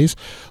Saturdays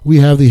we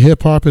have the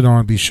hip hop and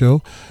R&B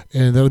show,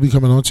 and that'll be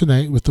coming on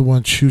tonight with the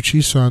one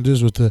Chuchi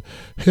Saunders with the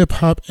hip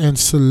hop and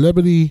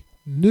celebrity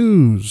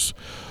news.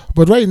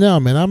 But right now,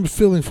 man, I'm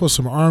feeling for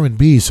some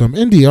R&B, some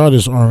indie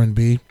artist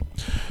R&B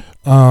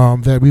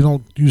that we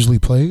don't usually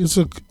play. It's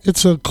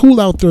a cool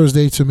out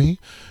Thursday to me.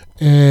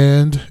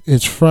 And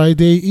it's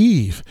Friday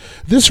Eve.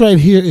 This right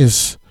here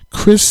is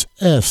Chris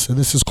S., and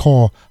this is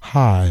called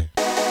High.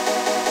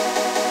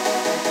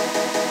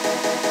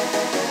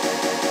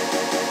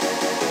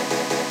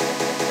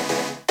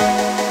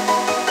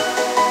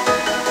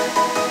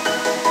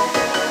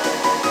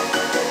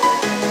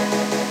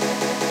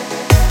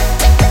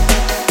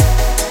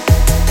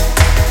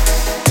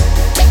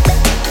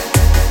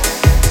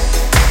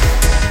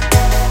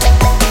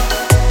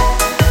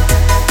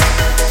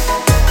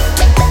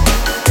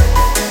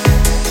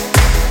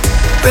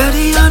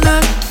 Ready or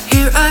not,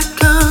 here I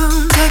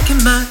come,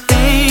 taking my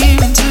aim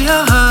into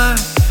your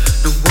heart.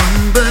 No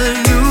one but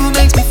you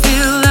makes me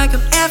feel like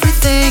I'm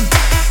everything.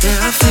 Yeah,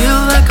 I feel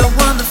like I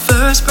won the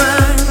first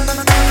prize.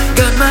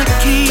 Got my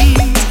keys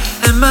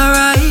and my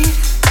ride.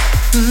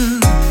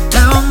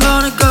 Now I'm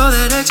gonna go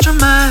that extra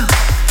mile.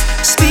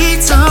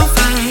 Speed so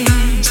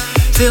fast,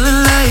 feeling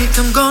like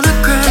I'm gonna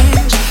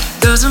crash.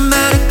 Doesn't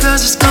matter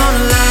 'cause it's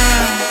gonna last.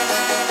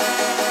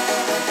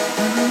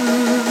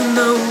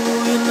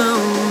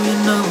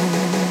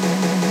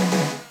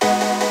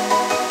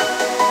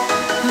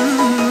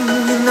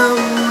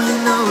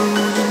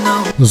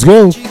 Let's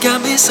go. You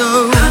got me so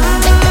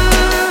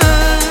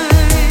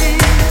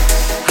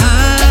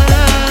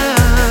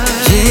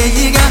yeah,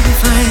 you got me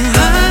flying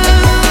high.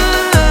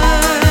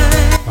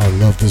 I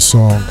love this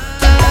song.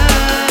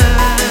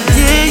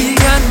 Yeah, you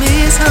got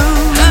me so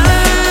high.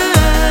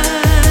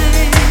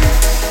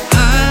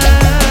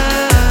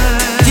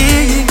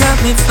 Yeah, you got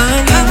me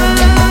flying high.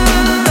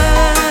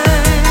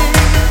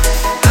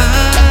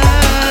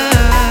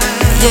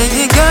 Yeah,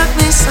 you got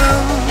me so.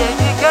 Yeah,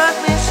 you got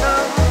me so.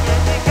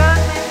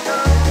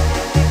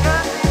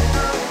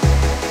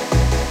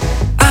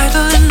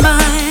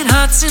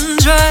 Hearts in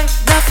drive,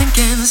 nothing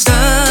can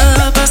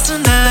stop us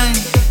tonight.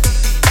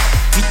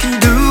 We can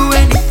do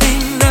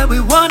anything that we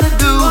wanna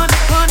do,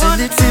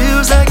 and it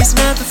feels like it's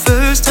not the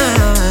first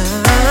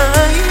time.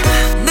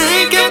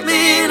 They got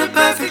me in a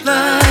perfect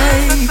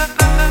light,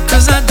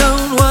 'cause I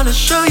don't wanna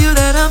show you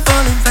that I'm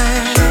falling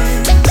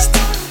fast.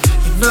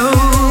 You know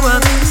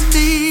I'm in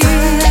deep.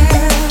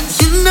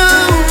 You know,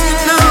 you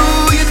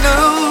know, you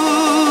know.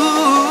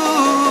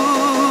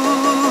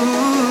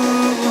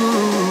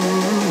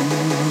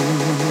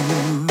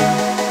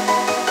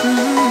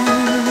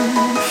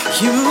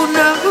 You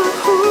know,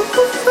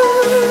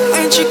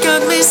 ain't you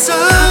got me so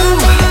high?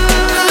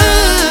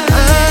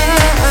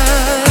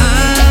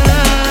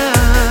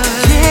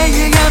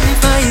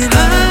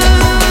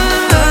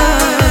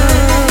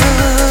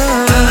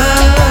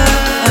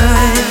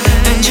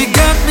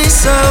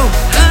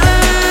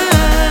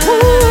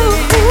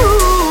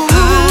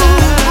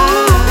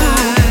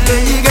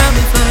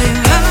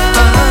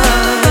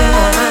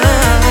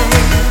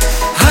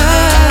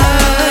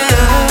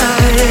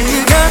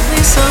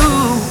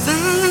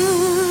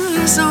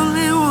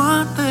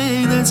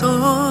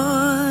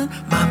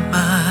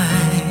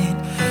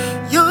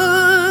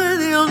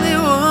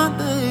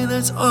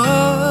 that's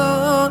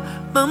on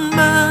my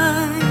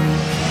mind.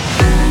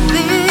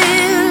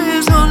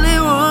 There's only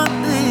one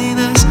thing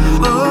that's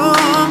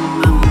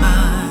on my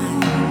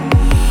mind.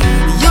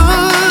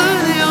 You're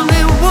the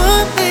only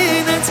one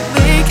thing that's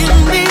making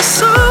me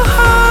so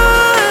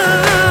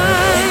high.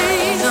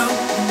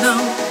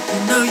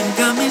 You know you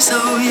got me so,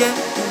 yeah.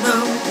 You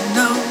know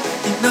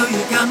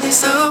you got me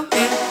so,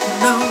 yeah.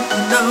 You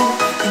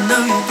know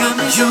you got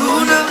me so, you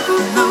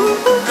know you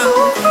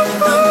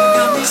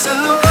got me so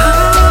high.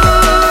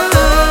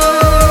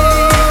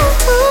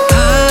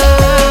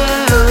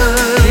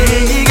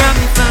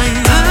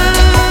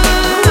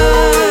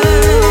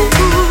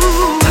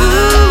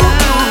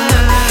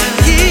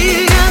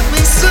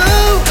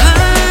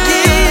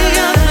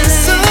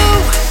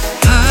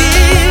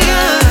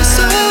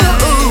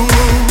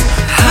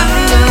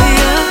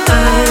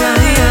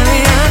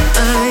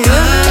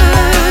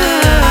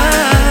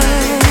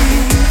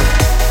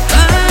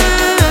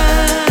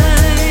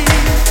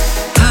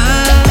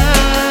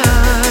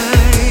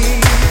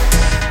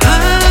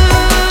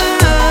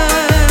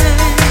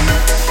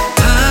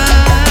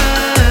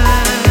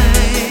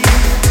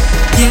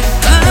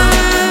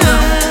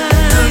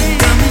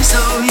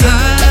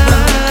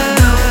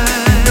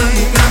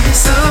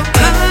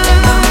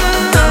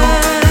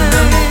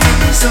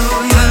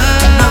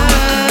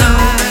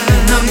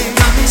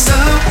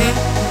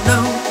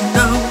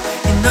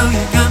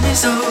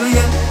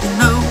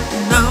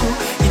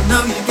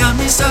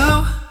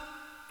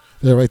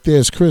 That right there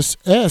is Chris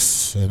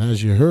S. And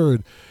as you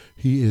heard,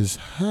 he is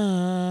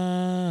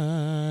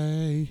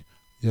high.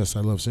 Yes, I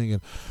love singing.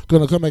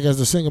 Gonna come back as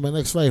the singer of my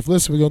next life.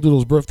 Listen, we're gonna do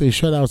those birthday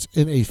shout-outs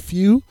in a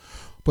few.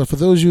 But for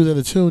those of you that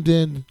are tuned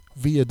in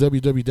via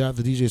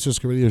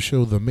www.thedjcradioairplay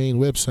show, the main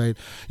website,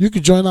 you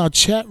can join our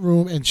chat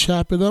room and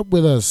chop it up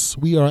with us.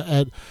 We are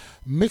at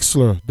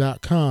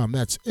Mixlr.com.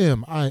 That's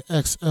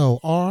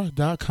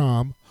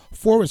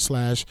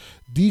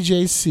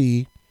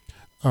Mixlr.com/DJC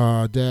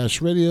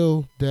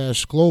radio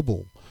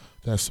global.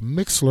 That's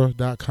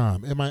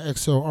Mixlr.com.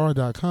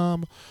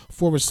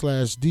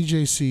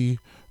 Mixlr.com/DJC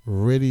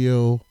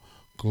radio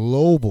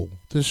global.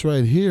 This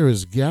right here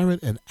is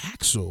Garrett and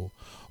Axel.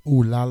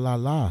 Ooh la la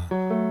la.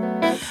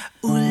 Ooh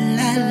la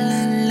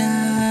la la.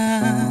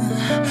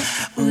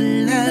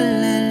 Ooh la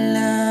la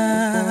la.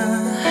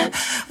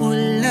 Ooh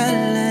la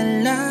la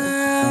la.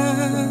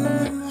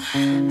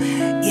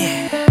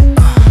 Yeah.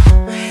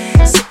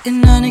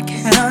 Sitting on a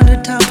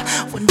countertop,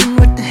 wondering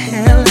what the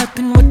hell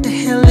happened, what the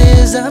hell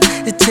is up.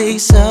 The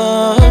taste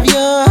of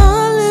your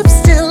lips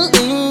still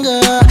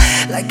linger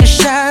like a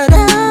shot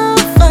of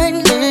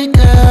fine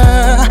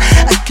liquor.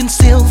 I can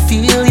still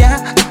feel ya,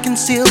 I can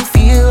still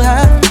feel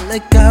her. Feel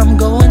like I'm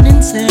going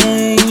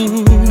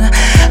insane.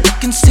 I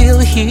can still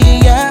hear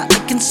ya, I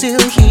can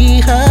still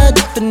hear her.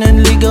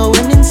 Definitely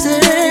going insane.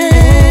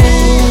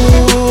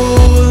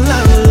 Ooh,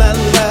 la la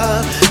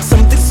la.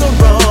 Something so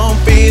wrong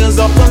feels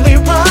awfully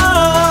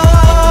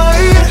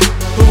right.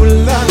 Ooh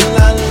la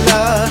la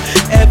la.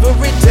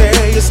 Every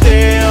day you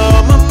stay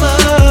on my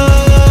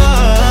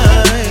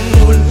mind.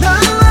 Ooh la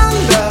la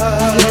la.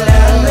 Ooh la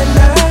la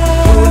la.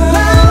 Ooh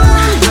la la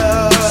la.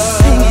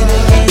 Sing it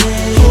again.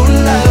 Ooh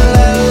la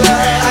la la.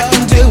 I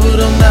can do it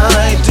all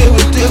night, do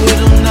it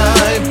all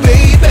night,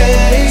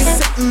 baby.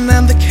 Sitting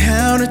on the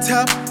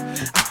countertop,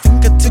 I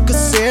think I took a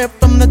sip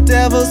from the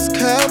devil's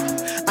cup.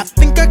 I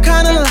think I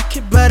kinda like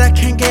it, but I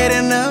can't get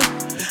enough.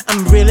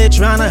 I'm really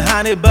trying to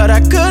hide it, but I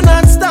could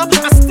not stop.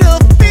 I still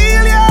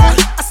feel ya,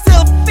 I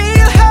still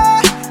feel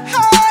her.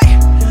 Hey,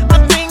 I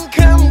think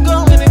I'm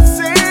going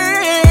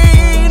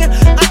insane.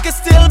 I can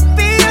still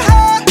feel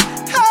her.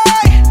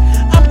 Hey,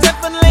 I'm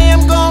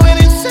going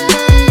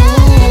insane.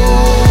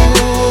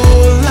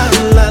 Ooh, la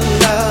la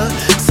la.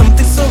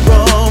 Something so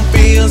wrong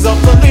feels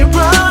awfully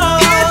wrong.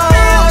 It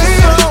feels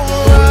so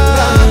wrong.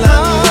 La la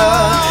la.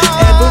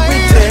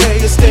 Every day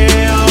you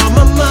stay on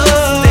my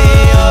mind.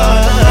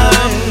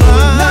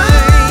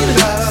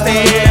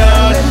 Stay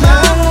on my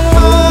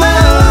mind.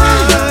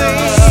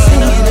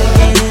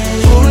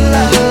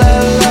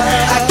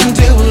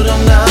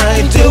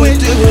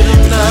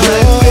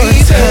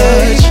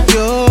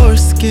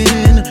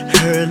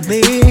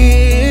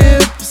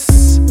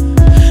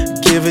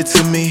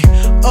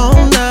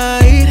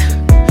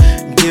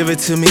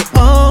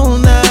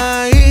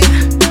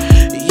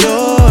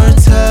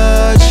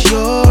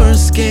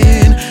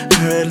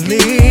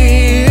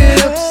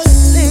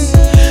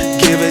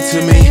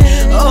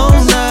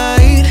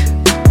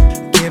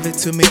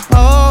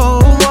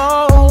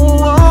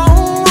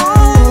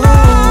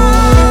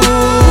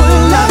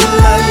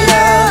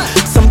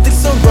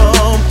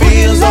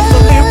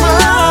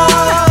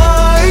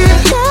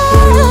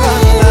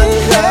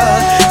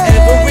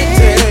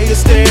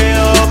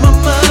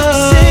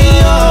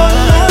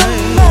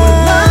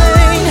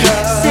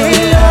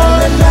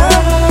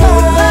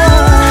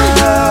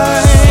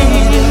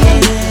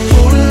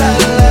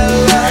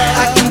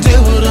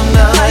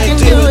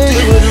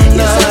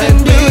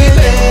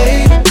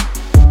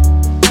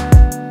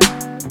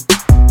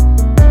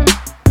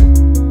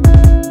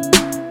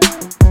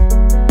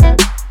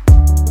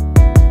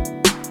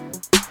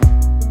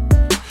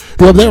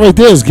 Well, that right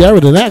there is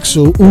Garrett and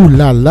Axel. Ooh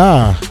la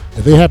la.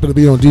 If they happen to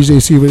be on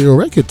DJC Radio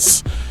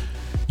Records,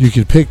 you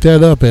can pick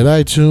that up at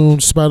iTunes,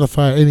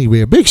 Spotify,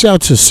 anywhere. Big shout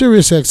out to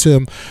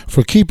SiriusXM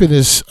for keeping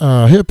this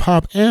hip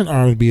hop and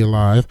R&B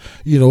alive.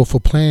 You know, for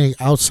playing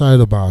outside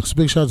the box.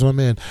 Big shout out to my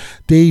man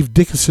Dave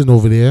Dickinson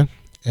over there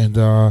and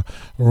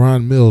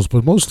Ron Mills,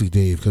 but mostly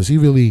Dave, because he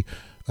really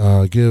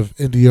give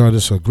indie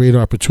artists a great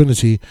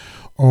opportunity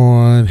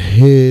on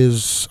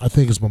his, I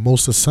think it's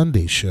Mimosa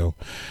Sunday show.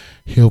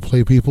 He'll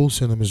play people,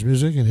 send them his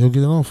music, and he'll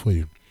get it on for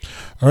you.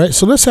 All right,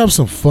 so let's have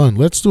some fun.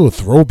 Let's do a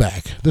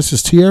throwback. This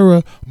is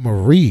Tierra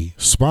Marie,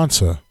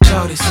 sponsor.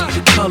 Shawty see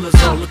the colors,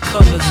 all the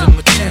colors in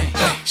my chain.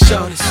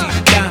 Shawty see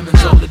the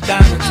diamonds, all the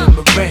diamonds in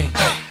my ring.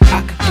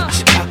 I can get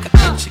you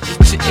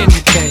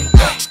anything.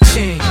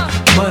 Chain,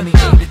 money,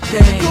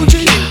 anything.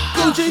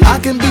 I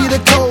can be the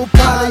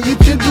co-pilot, you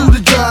can do the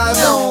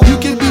driving. You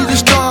can be the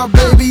star,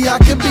 baby, I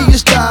can be your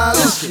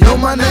stylist. Know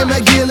my name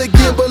at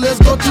Gilligan, but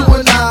let's go to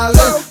an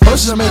island.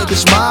 Horses make you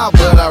smile,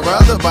 but I'd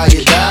rather buy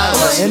your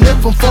diamonds. And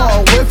if I'm far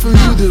away from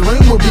you, the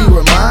ring will be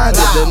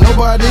reminded that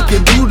nobody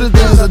can do the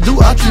things I do,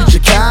 I treat you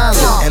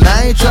kindly. And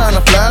I ain't trying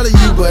to flatter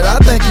you, but I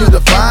think you're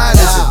the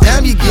finest. And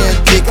damn, you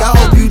getting thick, I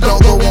hope you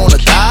don't go on a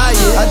diet.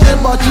 I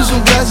just bought you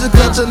some glasses,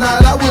 cause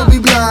tonight I will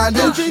be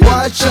blinded.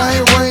 White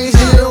chain rings,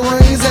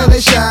 earrings, and they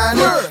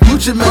shining.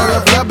 Gucci man,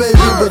 I fly, baby,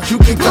 but you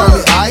can call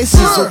me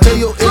Isis. So tell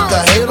your if to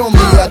hate on me,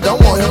 I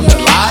don't want him to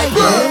like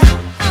me.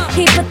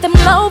 He put them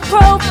low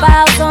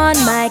profiles on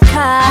my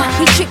car.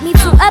 He treat me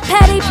to a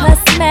petty plus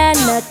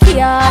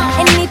manicure.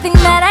 Anything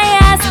that I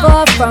ask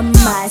for from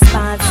my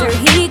sponsor,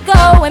 he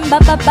go and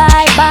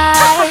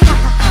bye.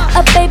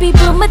 A baby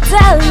blue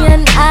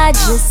medallion I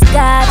just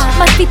got.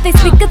 My feet they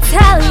speak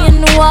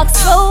Italian, walk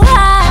so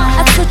high.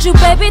 I told you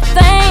baby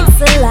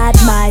thanks a lot.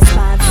 My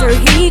sponsor,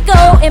 he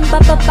go and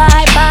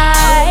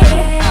bye.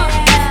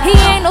 He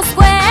ain't no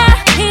square,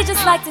 he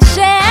just like to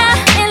share.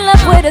 In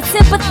love with a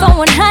tip of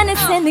throwing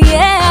hundreds in the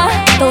air.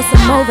 Throw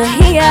some over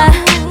here.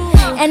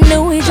 And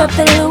Louis drop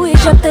the Louis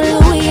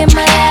in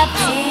my lap.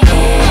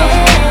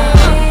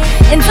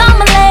 And all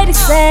my ladies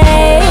say,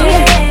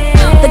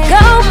 the go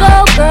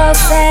girls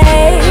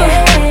say,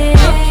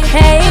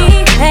 hey,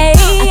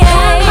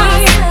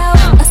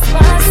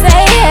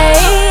 say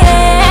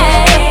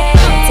hey,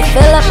 to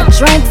fill up a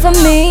drink for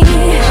me,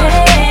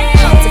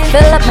 to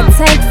fill up my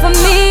tank for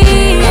me,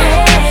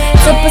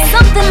 to put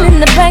something in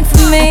the bank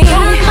for me.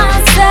 Got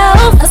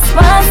myself a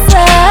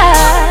sponsor.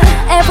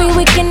 Every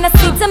weekend I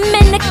see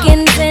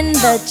Dominicans in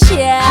the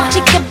chair. She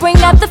can bring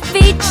out the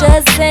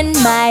features in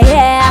my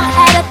hair.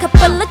 Add a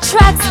couple of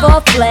tracks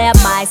for flair.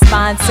 My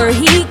sponsor,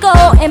 he go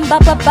and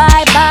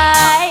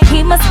bye.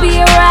 He must be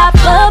a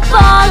rapper,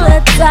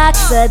 baller,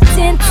 doctor,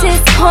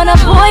 dentist, corner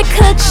boy,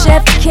 cook,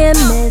 chef,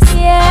 chemist.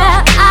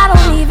 Yeah, I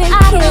don't even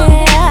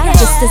care.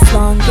 Just as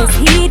long as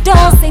he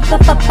don't say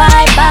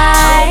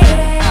bye.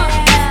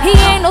 He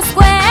ain't no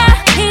square,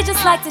 he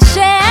just like to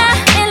share.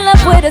 In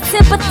love with a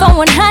tip of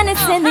throwing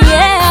hundreds in the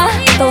air.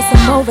 Throw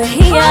some over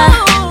here.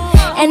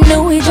 And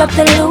Louis drop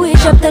the Louis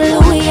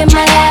in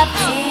my lap.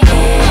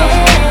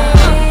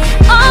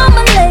 All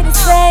my ladies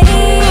say,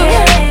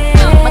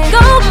 my go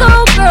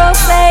girls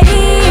say,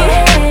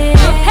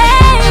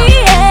 hey,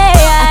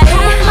 I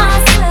got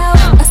myself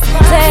a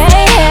sponsor.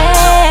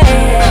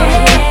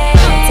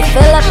 To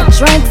fill up a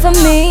drink for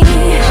me,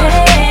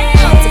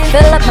 to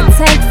fill up my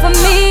tank for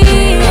me,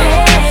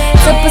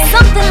 to put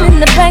something in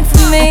the bank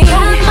for me.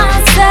 Got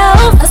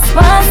myself a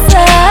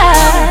sponsor.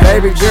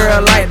 Baby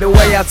girl like the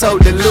way I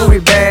tote the Louis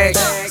bag.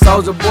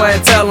 Soulja Boy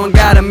tell him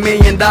got $1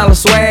 million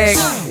swag.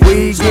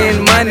 We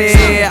getting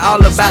money, all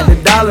about the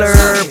dollar.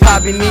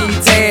 Poppy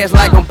need tags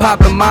like I'm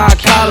popping my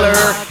collar.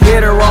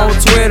 Hit her on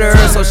Twitter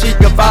so she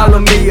can follow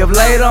me. If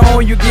later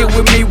on you get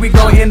with me, we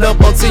gon' end up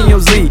on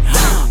TMZ.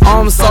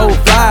 I'm so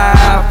fly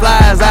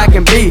as I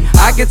can be.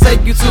 I can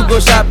take you to go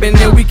shopping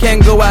and we can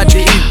go out to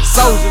eat.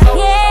 Soulja.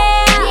 Yeah.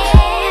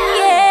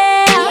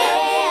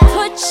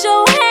 Put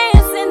your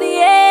hands in the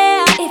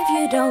air. If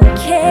you don't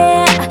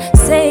care,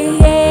 say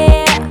yeah.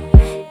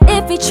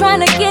 If you're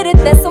tryna get it,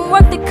 there's some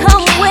work that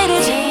come with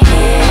it.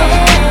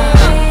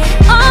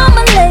 All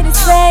my ladies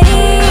say,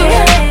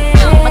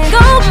 my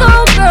go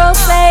girls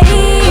say,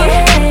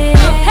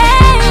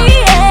 hey,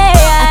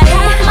 I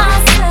got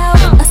myself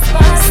a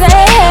sponsor.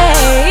 Say,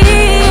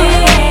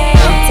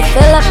 to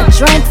fill up a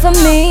drink for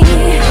me,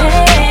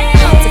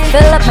 to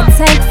fill up my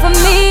tank for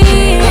me,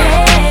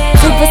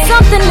 to put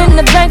something in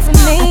the bank for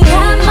me. I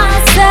got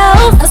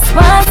myself a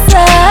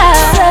sponsor.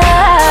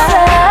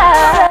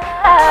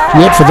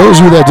 Yep, for those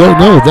of you that don't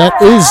know,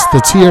 that is the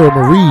Tierra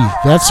Marie.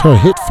 That's her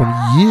hit from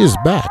years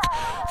back.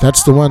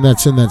 That's the one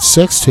that's in that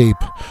sex tape.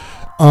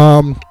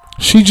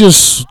 She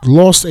just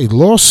lost a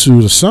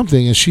lawsuit or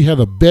something, and she had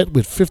a bet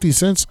with 50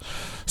 Cent,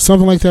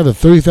 something like that, a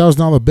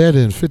 $30,000 bet,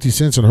 and 50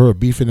 Cent and her are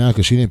beefing out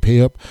because she didn't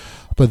pay up.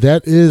 But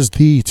that is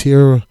the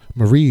Tierra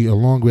Marie,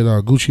 along with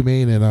Gucci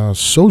Mane and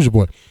Soulja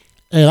Boy.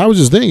 And I was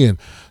just thinking,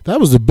 that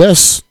was the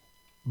best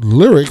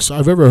lyrics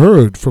I've ever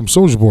heard from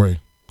Soulja Boy.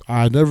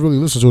 I never really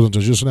listened to it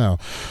until just now.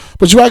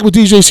 But you're back with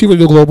DJC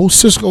Radio Global,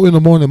 Cisco in the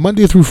morning,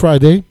 Monday through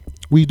Friday.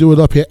 We do it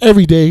up here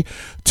every day,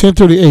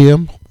 10:30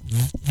 a.m.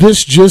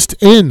 This just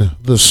in.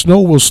 The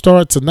snow will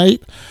start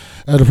tonight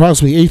at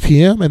approximately 8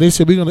 p.m. And they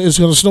said it's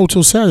gonna snow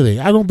till Saturday.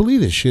 I don't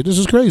believe this shit. This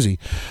is crazy.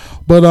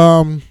 But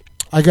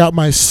I got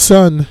my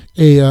son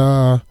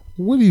a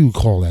what do you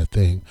call that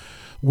thing?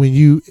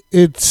 When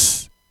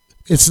it's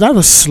not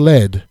a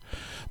sled,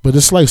 but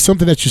it's like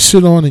something that you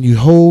sit on and you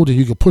hold and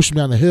you can push him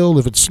down the hill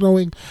if it's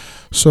snowing.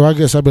 So I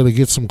guess I better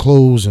get some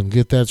clothes and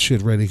get that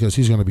shit ready because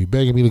he's gonna be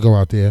begging me to go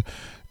out there,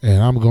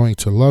 and I'm going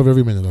to love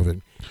every minute of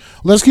it.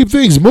 Let's keep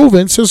things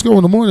moving. Cisco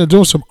in the morning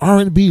doing some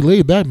R&B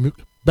laid back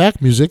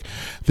music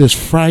this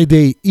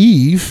Friday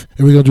Eve,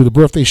 and we're going to do the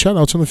birthday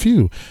shout-outs in a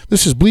few.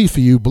 This is Bleed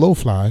For You,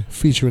 Blowfly,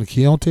 featuring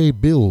Keontae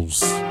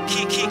Bills.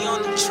 King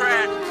on the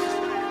track.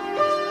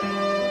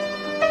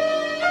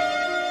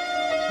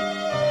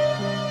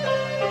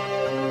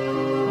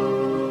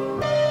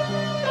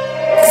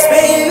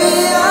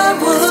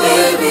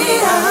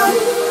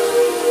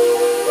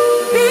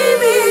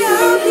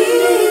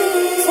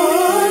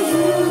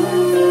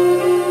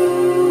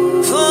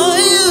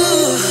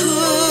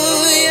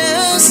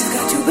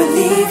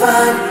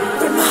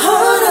 Put my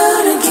heart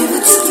out and give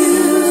it to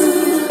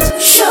you.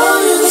 Show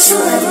you this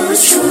forever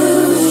is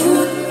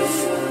true.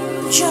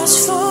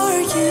 Just for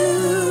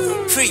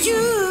you. For you.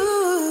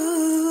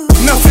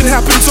 Nothing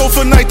happens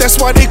overnight, that's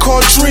why they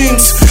call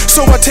dreams.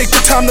 So I take the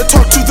time to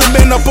talk to the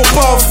men up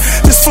above.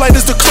 This flight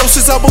is the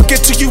closest I will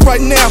get to you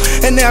right now,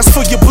 and ask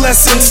for your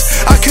blessings.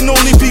 I can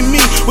only be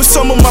me with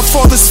some of my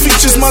father's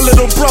features. My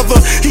little brother,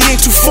 he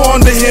ain't too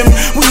fond of him.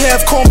 We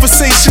have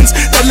conversations,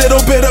 that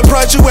little bit of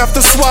pride you have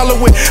to swallow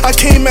it. I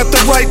came at the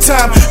right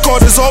time,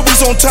 God is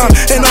always on time,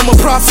 and I'm a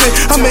prophet.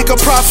 I make a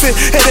profit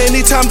at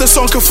any time. The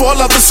song can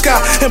fall out the sky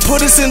and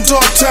put us in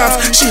dark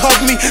times. She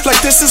hugged me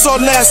like this is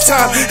our last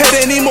time. At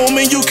any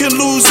moment you can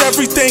lose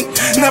everything.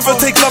 Never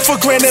take love for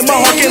granted, my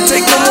heart can't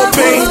take no more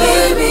pain.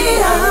 Baby,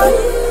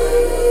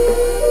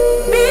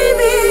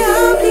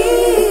 I'll be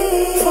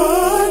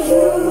for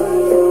you,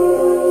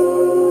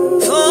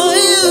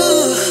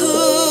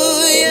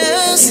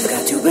 yes. You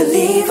got to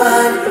believe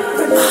I'd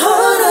put my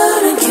heart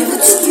out and give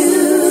it to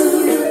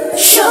you.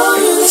 Show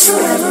you this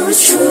forever is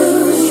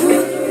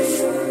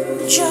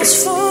true.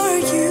 Just for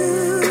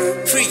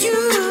you, for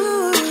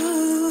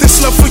you.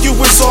 This love for you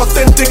is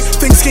authentic.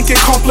 Things can get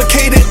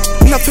complicated.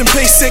 Nothing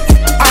basic,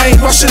 I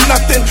ain't rushing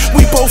nothing.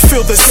 We both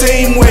feel the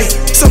same way.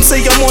 Some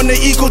say I'm on the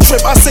ego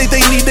trip, I say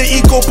they need the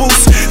ego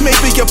boost.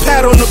 Maybe a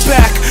pat on the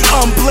back,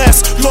 I'm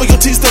blessed.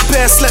 Loyalty's the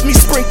best, let me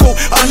sprinkle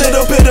a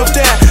little bit of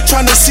that.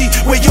 Trying to see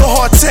where your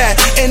heart's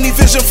at. Any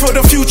vision for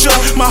the future?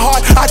 My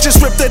heart, I just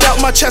ripped it out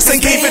my chest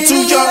and gave it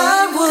to you.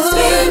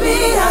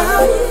 Baby,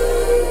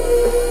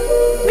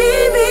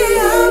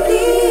 I'll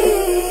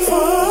be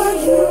for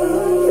you.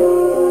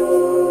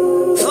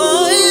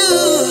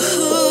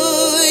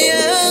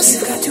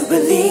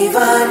 Believe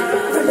I'd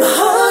put my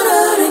heart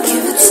out and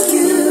give it to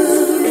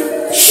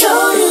you.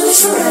 Show you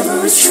this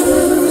forever is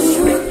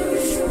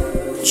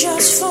true.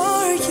 Just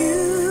for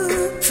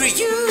you, for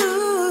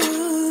you.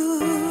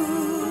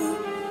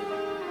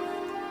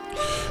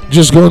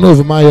 Just going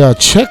over my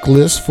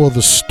checklist for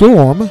the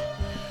storm,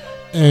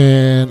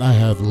 and I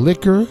have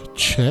liquor,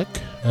 check.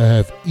 I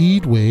have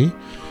Eadway,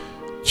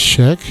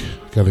 check.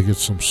 Got to get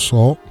some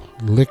salt.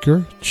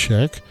 Liquor,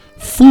 check.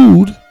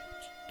 Food,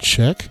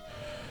 check.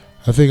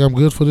 I think I'm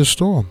good for this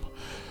storm.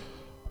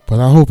 But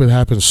I hope it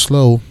happens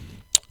slow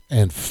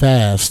and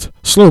fast.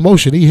 Slow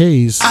motion,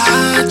 E-Haze.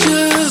 I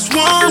just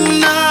wanna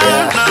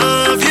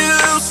love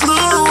you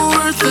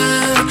slower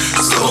than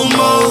slow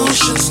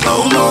motion,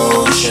 slow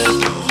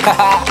motion.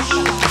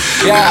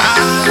 Yeah.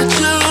 I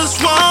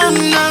just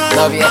wanna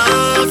love you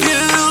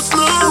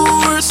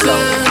slower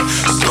than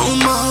slow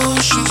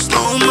motion,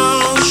 slow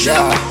motion.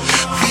 Yeah.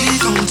 We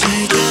gon'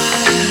 take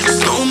it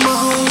slow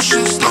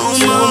motion, slow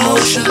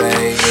motion,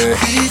 baby.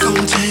 We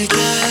gon' take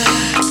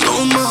it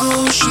slow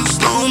motion,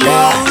 slow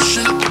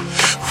motion.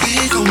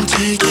 We gon'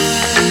 take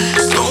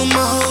it slow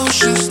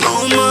motion,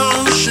 slow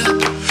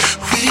motion.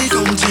 We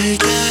gon'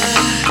 take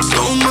it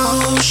slow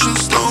motion,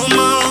 slow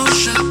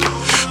motion.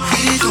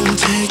 We gon'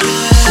 take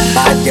it.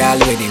 Bad girl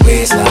with the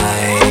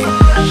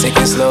waistline, take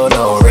it slow,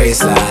 no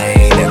race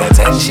line. And a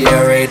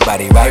 10-share rate,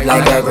 body ripe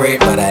like a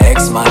grape, but a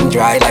X-man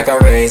dry like a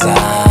raisin.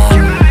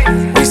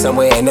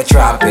 Somewhere in the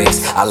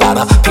tropics, a lot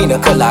of pina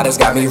coladas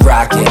got me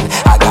rocking.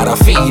 I got her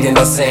feet in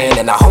the sand,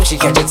 and I hope she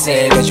catch a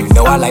 10, cause you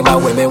know I like my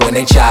women when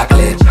they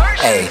chocolate.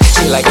 Hey,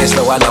 she like it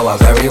slow, I know her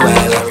very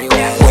well.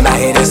 When I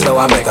hit it slow,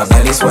 I make her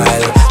belly swell.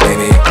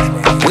 Baby,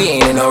 we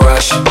ain't in no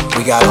rush,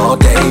 we got all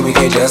day, we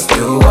can just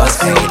do us,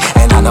 hey.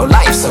 And I know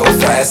life's so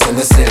fast in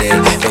the city.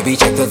 Baby,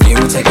 check the view,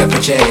 take a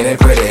picture, ain't it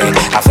pretty?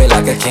 I feel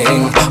like a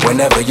king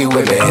whenever you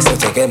with me. So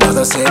take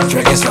another sip,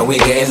 drink it slow, we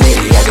get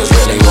litty. I just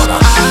really wanna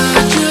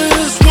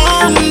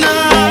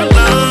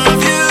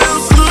love you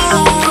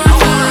slower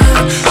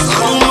than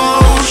slow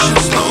motion,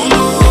 slow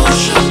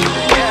motion.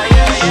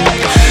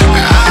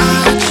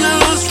 I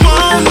just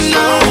wanna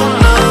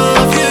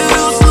love you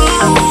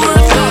slower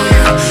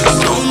than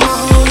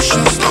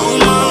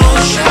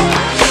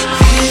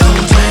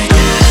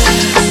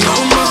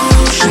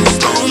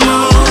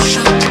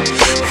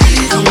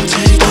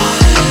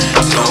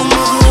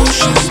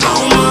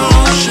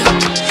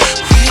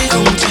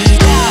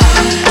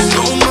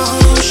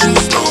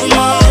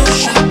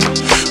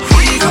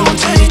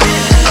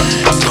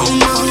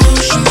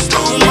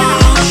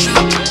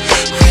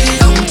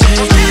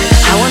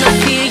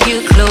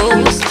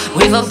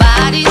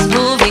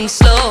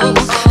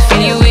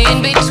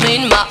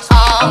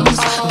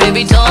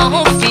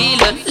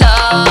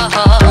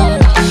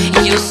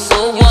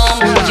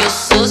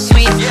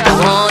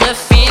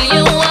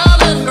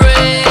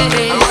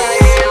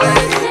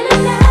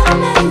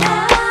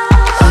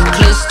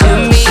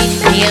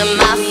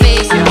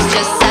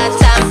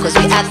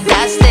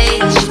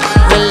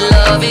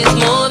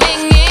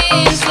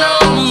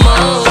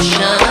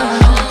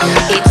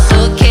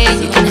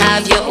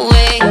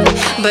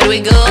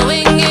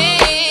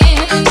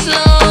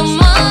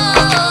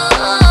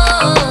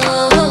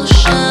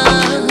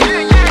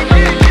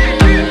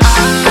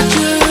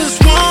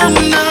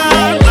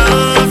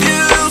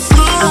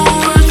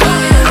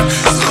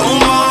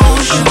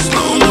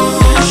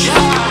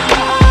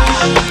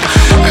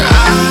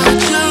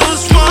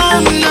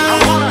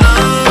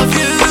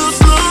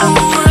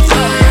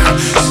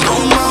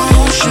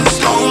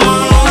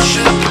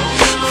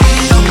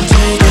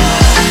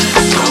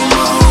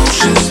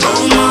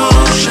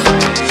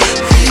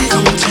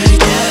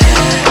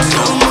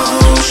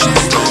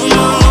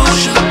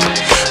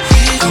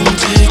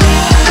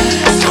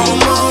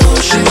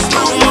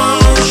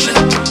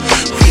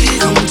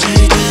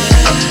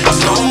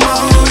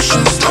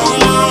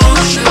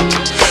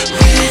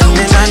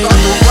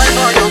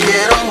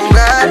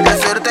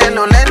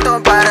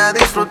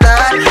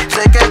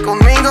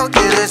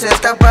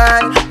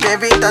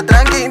Bebita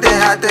tranqui,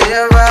 déjate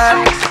llevar.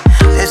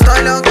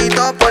 Estoy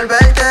loquito por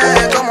verte,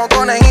 como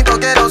conejito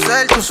quiero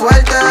ser tu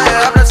suerte.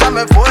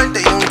 Abrázame fuerte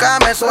y nunca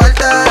me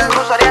suelte.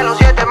 Cruzaría los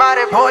 7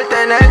 mares por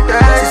tenerte.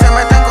 Si se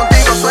meten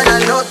contigo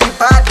suenan los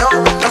disparos.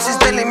 No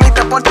existe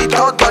límite, por ti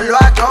todo lo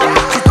hago.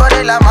 Si tú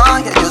eres la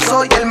magia, yo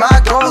soy el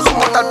mago.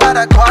 Somos tal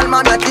para cual,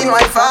 mami, aquí no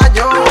hay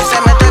fallo. Si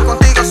se meten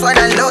contigo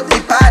suenan los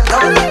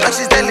disparos. No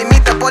existe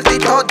límite, por ti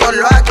todo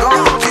lo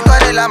hago. Si tú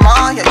eres la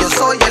magia, yo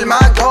soy el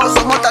mago.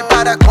 Somos tal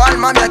para cual,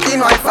 mami, aquí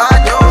no hay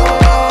fallo.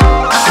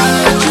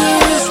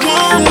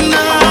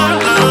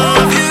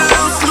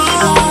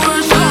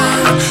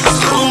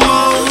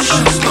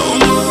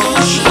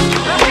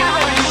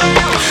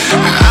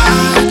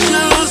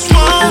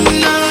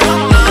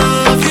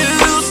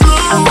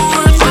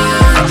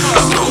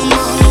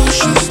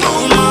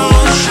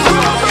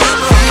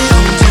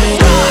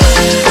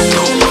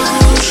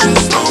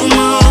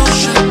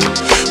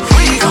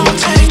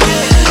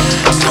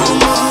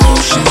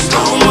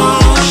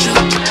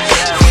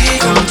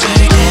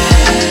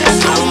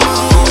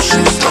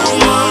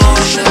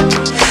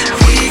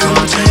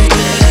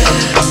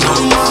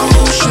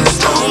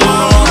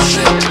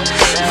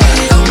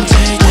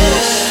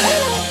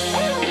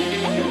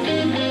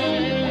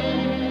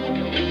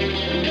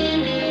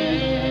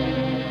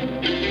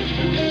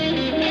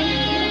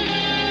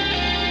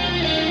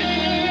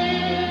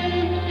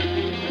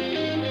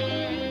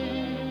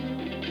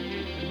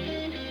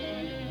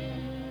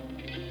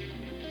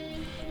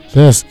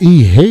 That's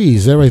E.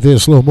 Hayes. That right there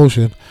is Slow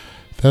Motion.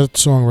 That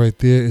song right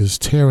there is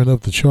tearing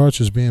up the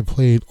charts. It's being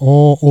played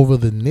all over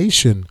the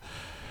nation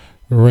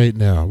right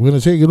now. We're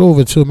going to take it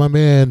over to my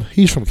man.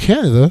 He's from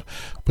Canada,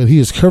 but he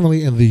is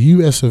currently in the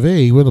US of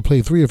A. We're going to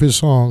play 3 of his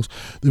songs.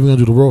 Then we're going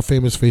to do the world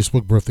famous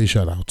Facebook birthday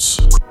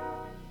shout-outs.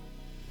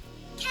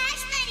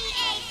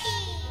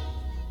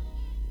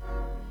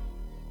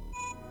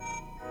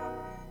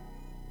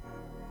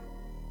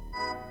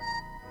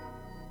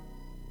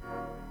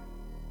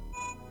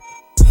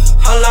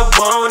 All I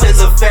want is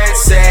a fat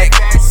sack.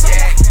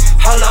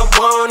 All I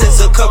want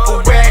is a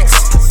couple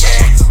racks.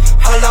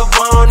 All I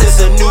want is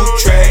a new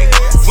track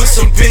with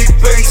some big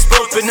bass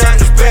bumping out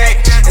the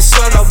back. That's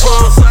all I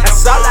want.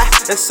 That's all I.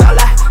 That's all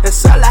I.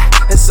 That's all I.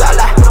 That's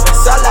all I.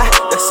 That's all I.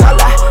 That's all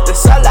I.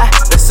 That's all I.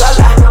 That's all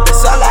I.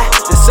 That's all I.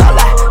 That's all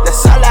I.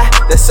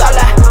 That's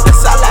all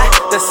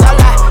I. That's all I. That's all I. That's all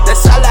I.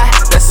 That's all I.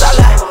 That's all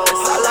I.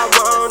 All I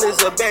want is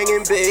a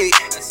banging beat.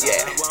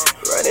 Yeah.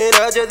 Running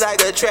up just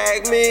like a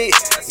track meet.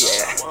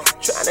 Yeah.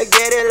 Tryna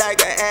get it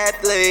like an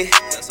athlete.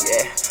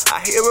 Yeah. I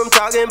hear them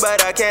talking,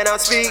 but I cannot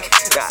speak.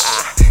 Nah.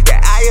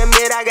 Yeah, I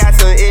admit I got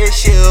some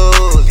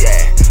issues.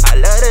 Yeah. I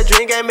love to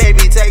drink and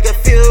maybe take a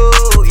few.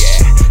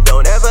 Yeah.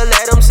 Don't ever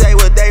let them say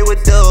what they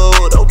would do.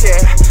 Don't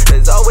care.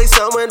 There's always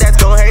someone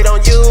that's gon' hate on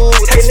you.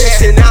 Hey,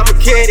 listen, I'ma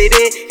get it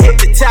in. Hit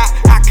the top.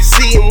 I can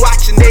see them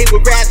watching. They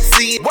would rather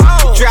see it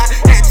drop.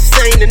 That just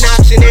ain't an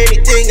option.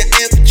 Anything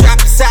I ever drop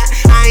aside,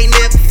 I ain't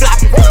never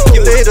flopping.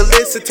 Your little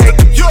list will take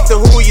you to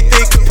who you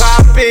think you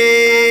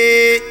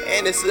poppin'.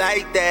 And it's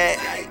like that.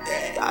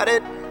 Thought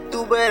it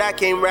through, but I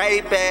came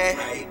right back.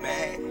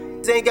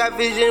 Ain't got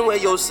vision where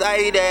your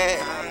sight at.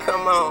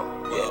 Come on.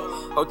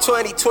 I'm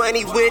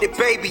 2020 with it,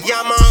 baby,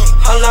 I'm on.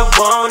 All I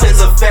want is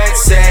a fat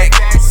sack.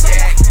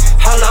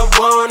 All I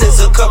want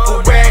is a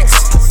couple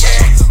racks.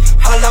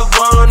 All I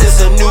want is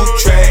a new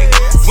track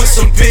with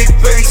some big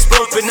bass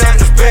bumping out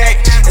the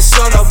back. That's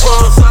all I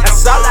want.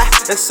 That's all I.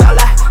 That's all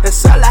I.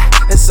 That's all I.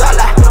 That's all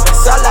I.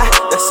 That's all I.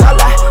 That's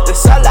all I.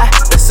 That's all I.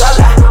 That's all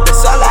I.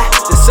 That's all I.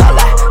 That's all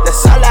I.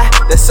 That's all I.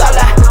 That's all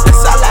I.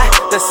 That's all I.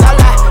 That's all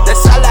I.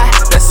 That's all I.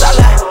 That's all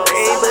I.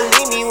 They ain't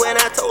believe me when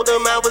I told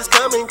them I was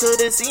coming.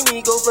 Couldn't see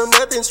me go from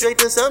nothing straight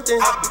to something.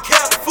 Out in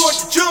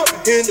California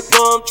jumping in the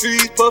palm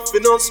trees,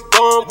 puffing on some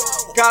bomb.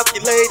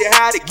 Calculated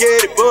how to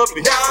get it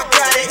bumping. Now I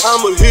got it.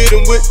 I'ma hit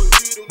them with.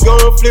 Gon'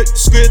 flip the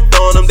script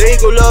on them. They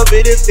gon' love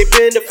it if they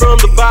bend it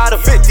from the bottom.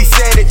 50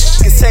 said it.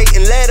 Can say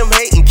and let them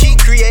hate and keep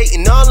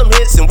creating all them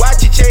hits and watch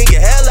it change.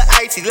 Get hella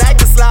icy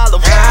like a slalom.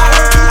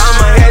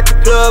 I'ma head to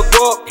plug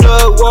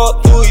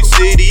walk through your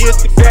city.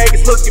 If the bag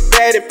is looking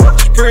bad and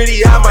pretty,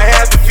 I'ma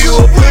have a few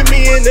up with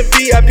me in the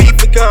VIP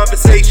for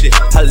conversation.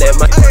 I let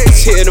my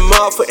hit them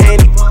off for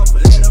any.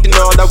 And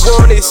all I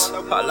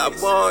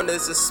want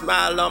is a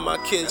smile on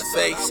my kid's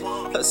face.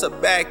 Plus a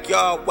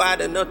backyard wide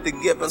enough to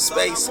give them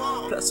space.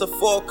 Plus a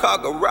 4-car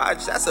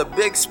garage, that's a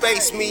big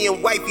space. Me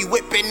and wifey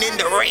whipping in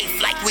the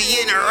race like we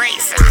in a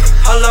race.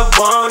 All I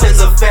want is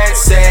a fat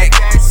sack.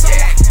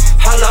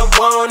 All I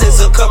want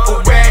is a couple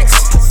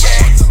racks.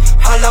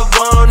 All I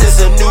want is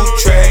a new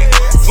track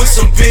with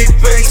some big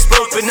bass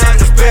bumping out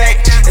the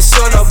back. That's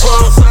all I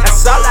want.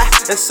 That's all I.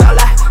 That's all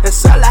I.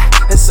 That's all I.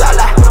 That's all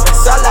I.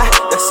 That's all I.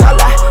 That's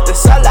all I.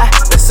 That's all I.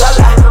 That's all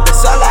I.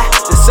 That's all I.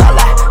 That's all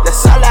I. That's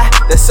all I.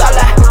 That's all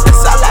I.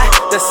 That's all I.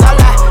 That's all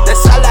I.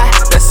 That's all I.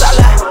 That's all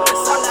I.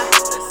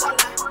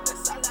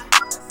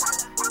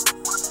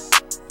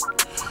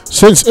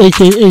 Since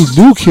AKA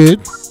New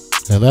Kid,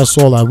 and that's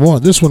all I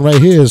want. This one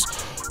right here is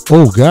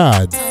Oh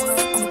God.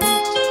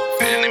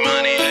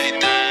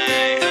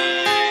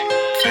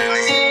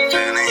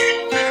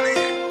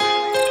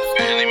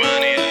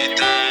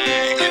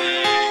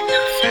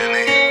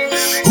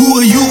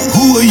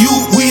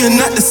 we are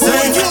not the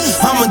same.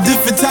 I'm a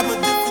different type of.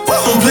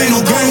 Don't play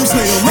no games.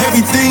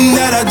 Everything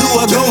that I do,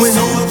 I go in.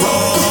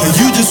 And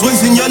you just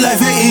wasting your life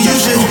hating you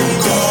shit.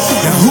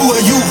 Now who are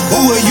you?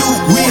 Who are you?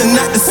 We are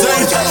not the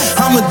same.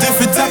 I'm a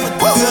different type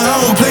of. I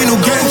don't play no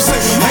games.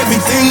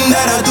 Everything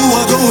that I do,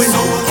 I go in.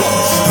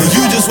 And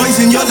you just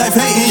wasting your life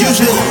hating you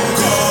shit.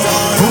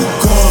 Oh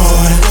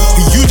God,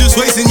 you just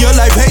wasting your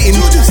life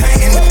hating.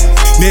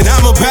 Man,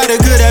 I'm a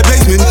product of that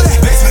basement.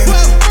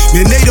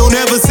 Man, they don't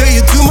ever say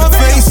it to my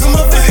face.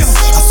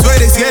 I swear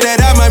they scared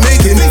that I might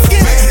make it.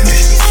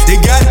 They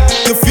got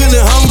the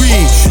feeling hungry.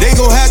 They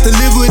gon' have to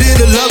live with it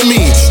to love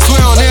me.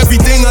 Swear on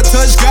everything I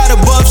touch, got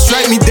above,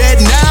 strike me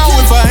dead now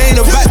if I ain't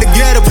about to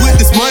get up with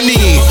this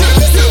money.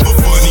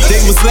 They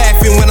was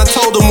laughing when I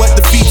told them what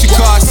the feature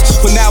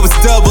cost, but now it's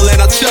double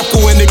and I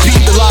chuckle when they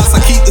beat the loss.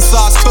 I keep the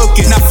sauce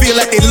cooking. I feel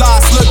like they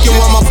lost looking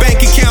while my bank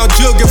account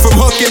jugging from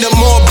hooking up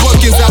more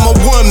bookings. I'm a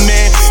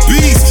one-man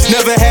beast.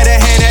 Never had a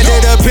hand that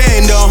did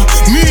depend on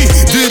me.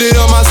 Did it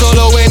on my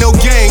solo, ain't no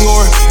gang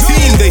or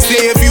team. They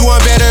say if you want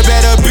better,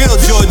 better build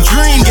your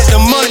dream. Get the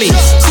money.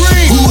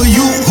 Who are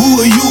you? Who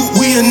are you?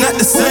 We are not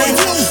the same.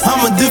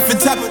 I'm a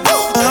different type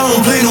of. I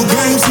don't play no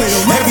games.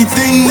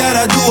 Everything that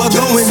I do, I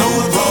go in.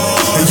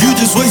 And you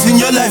just wasting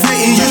your life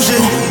hating you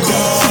shit.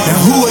 Now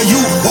who are you?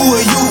 Who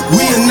are you?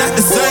 We are not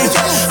the same.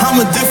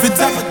 I'm a different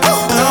type of.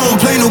 I don't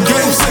play no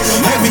games.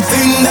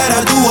 Everything that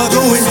I do, I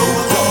go in.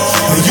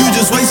 And you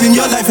just wasting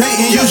your life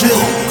hating you shit.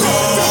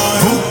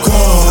 Oh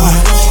God.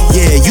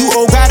 Yeah, you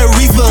owe got a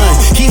refund.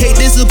 He hate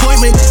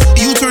disappointment.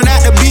 You turn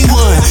out to be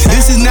one.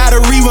 This is not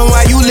a rerun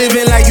while you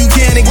living like you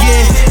can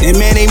again. That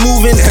man ain't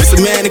moving, that's a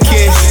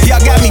mannequin.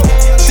 Y'all got me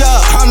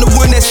up. I'm the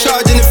one that's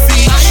charging the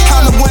fee.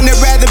 I'm the one that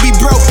rather be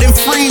broke than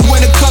free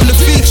when it come to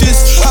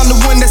features. I'm the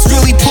one that's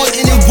really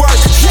putting in work.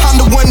 I'm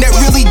the one that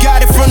really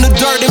got it from the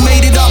dirt and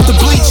made it off the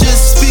bleachers.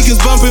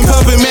 Speakers bumping,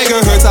 pumping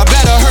megahertz. I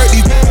better hurt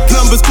these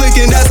numbers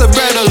clicking, that's a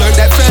red alert.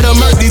 That fed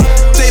alert, these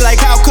say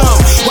like how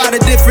come? Why the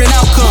different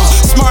outcome?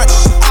 Smart,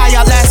 I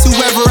outlast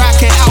whoever I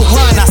can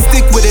outrun. I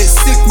stick with it,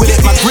 sick with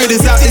it. My grit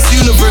is out this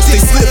universe. They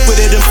slip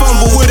with it and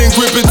fumble with it and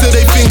grip it till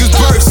they fingers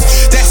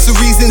burst. That's the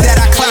reason that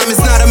I climb,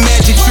 it's not a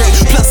magic trick.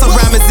 Plus I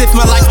rhyme as if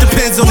my life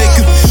depends on it.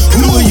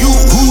 Who are you?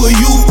 Who are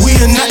you? We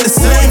are not the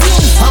same.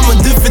 I'm a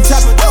different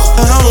type of.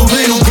 I don't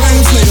play no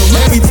games.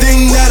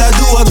 Everything that I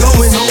do, I go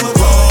in.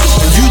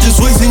 And you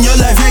just wasting your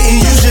life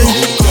hating you shit.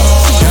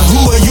 Now who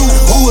are you?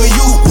 Who are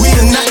you? We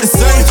are not the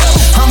same.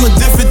 I'm a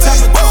different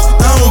type of.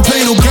 I don't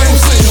play no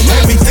games.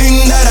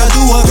 Everything that I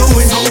do, I go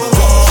in.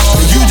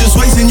 And you just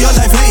wasting your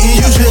life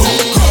hating you shit.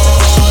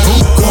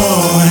 Oh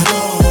God.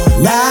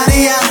 La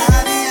dia,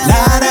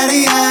 la da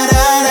dia.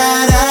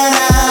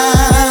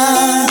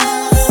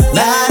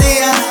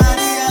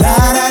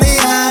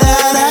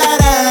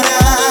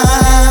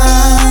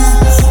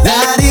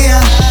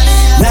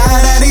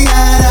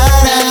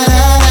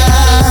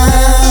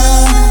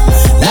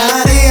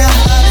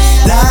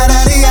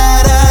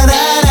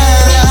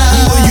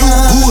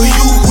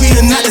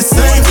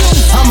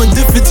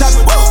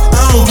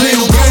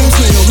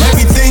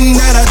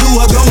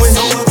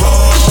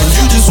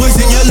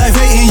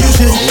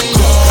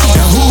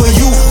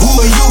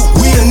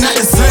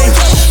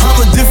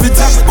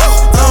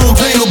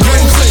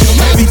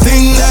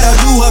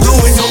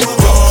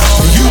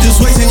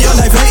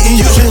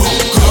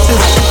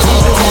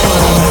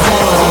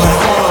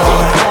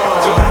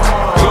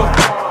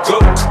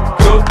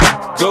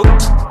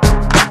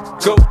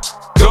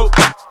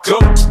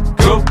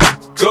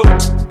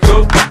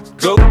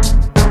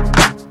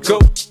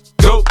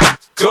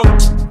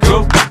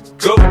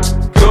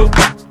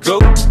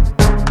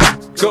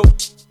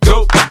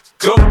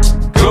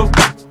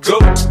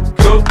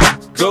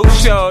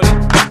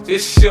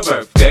 It's your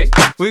birthday.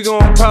 We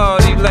gon'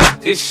 party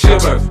like it's your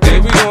birthday.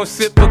 We gon'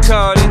 sip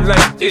Bacardi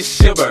like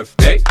it's your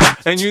birthday.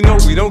 And you know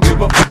we don't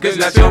give a fuck, it's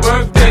not your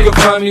birthday. You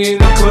can find me in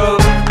the club,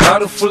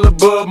 bottle full of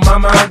bub.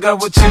 Mama, I got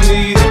what you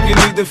need if you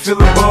need to feel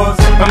the buzz.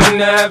 I'm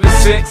into having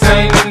sex,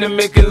 I ain't into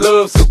making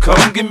love. So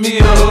come give me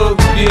a hug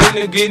if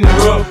you're into getting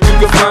rough.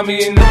 You can find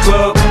me in the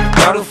club,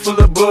 bottle full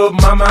of bub.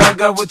 Mama, I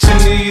got what you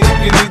need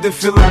if you need to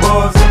feel the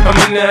buzz. I'm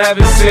into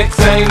having sex,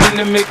 I ain't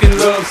into making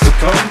love. So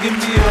come give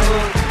me a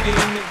hug if you're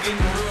into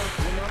getting rough.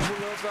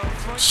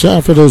 Shout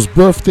out for those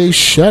birthday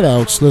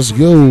shout-outs. Let's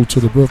go to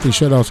the birthday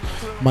shout-outs.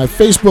 My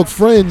Facebook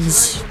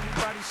friends.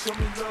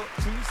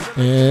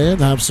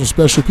 And I have some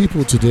special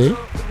people today.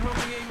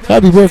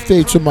 Happy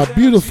birthday to my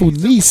beautiful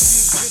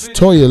niece,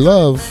 Toya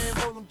Love,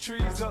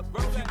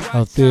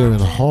 out there in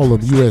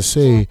Harlem,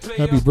 USA.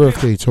 Happy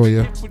birthday,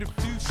 Toya.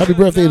 Happy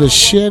birthday to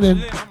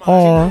Shannon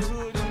R.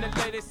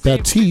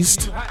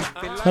 Baptiste.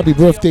 Happy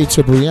birthday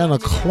to Brianna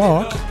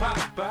Clark.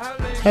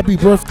 Happy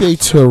birthday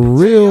to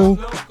Real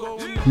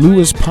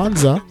Louis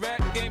Panza.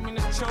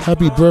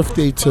 Happy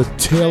birthday to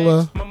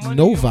Taylor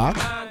Novak.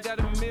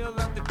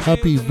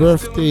 Happy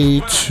birthday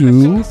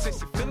to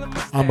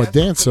I'm a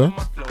Dancer.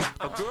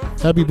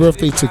 Happy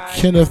birthday to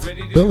Kenneth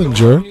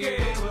Billinger.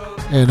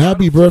 And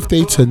happy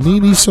birthday to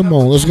Nene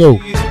Simone. Let's go.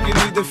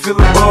 to feel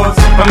the buzz.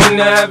 I'm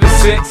into having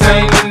sex,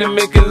 I ain't into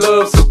making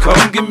love. So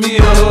come give me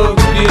a hug,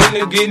 if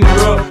you're into getting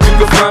rough. You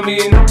can find me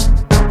in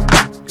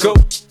go,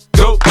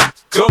 go,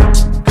 go,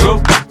 go,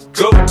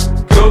 go,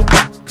 go,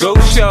 go,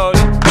 shorty.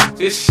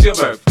 It's your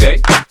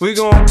birthday. We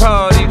gon'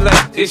 party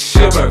like it's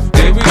your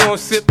birthday. We gon'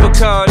 sip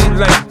Bacardi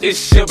like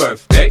it's your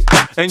birthday.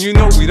 And you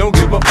know we don't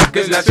give a fuck,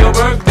 it's not your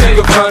birthday.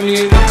 You'll find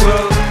me in the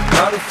club,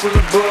 bottle full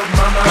of bug,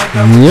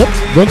 mama. Yep.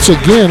 Once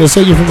again, let's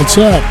take it from the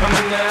top.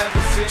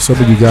 Some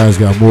of you guys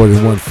got more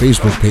than one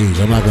Facebook page.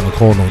 I'm not gonna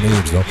call no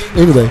names though.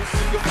 Anyway,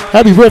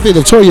 happy birthday to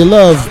Toya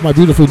Love, my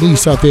beautiful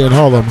niece out there in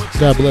Harlem.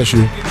 God bless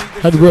you.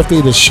 Happy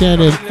birthday to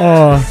Shannon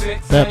R.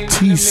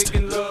 Baptiste.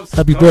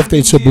 Happy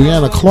birthday to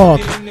Brianna Clark.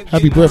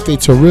 Happy birthday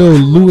to Real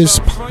Louis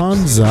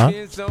Panza.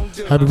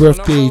 Happy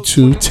birthday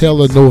to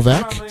Taylor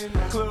Novak.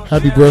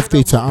 Happy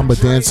birthday to I'm a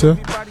Dancer.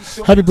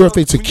 Happy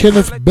birthday to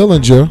Kenneth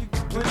Billinger.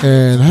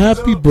 And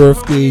happy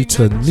birthday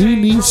to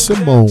Nene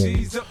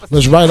Simone.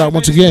 Let's ride out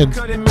once again.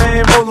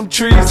 Man, roll them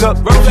trees up.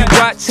 If you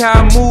watch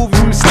how I move,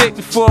 you mistake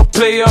before I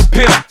play up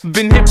here.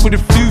 Been hit with a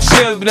few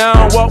shells, but I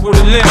don't walk with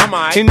a limp.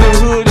 In the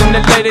hood, in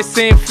the lady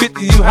saying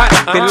 50, you hot.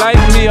 They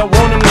like me, I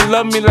want them to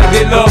love me like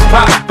they love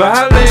pop. But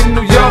holla in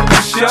New York,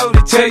 for show,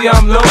 they tell you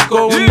I'm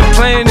loco. When the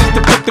plan is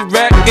to put the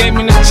rap game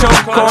in the choke.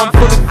 I'm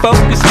fully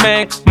focused,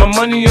 man. My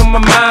money on my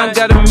mind,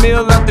 got a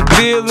meal out the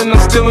deal, and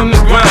I'm still in the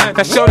grind.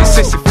 Now shorty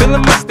says she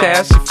feeling my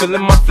style, she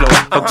feeling my flow.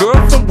 A girl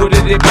from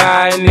Wooded, they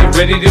buy, and they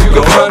ready to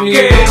go. Find me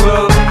in the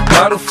club,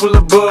 bottle full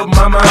of bug.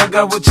 Mama, I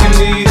got what you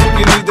need if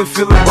you need to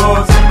feel the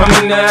buzz.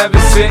 I'm into having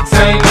sex,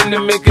 I ain't into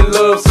making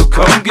love. So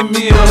come give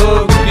me a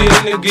hug if you're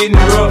into getting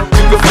rough.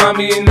 You can find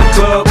me in the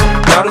club,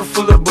 bottle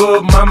full of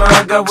bug. Mama,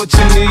 I got what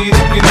you need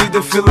if you need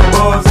to feel the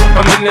buzz.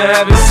 I'm into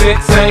having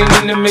sex, I ain't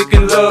into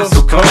making love.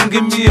 So come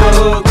give me a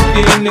hug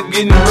if you're into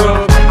getting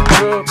rough.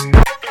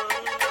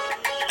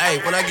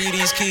 Hey, when I give you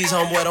these keys,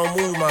 homeboy, don't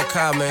move my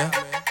car, man.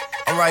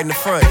 I'm right in the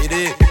front, you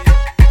dig?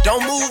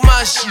 Don't move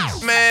my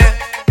shit, man.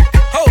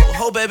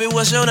 Ho, baby,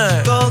 what's your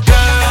name? Go,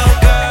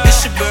 girl,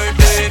 it's your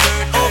birthday.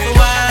 Over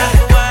wine,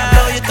 I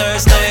know you're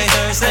thirsty.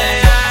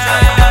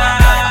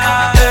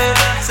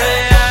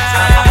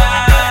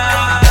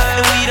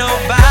 And we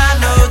don't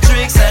buy no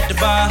drinks at the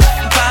bar.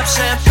 We pop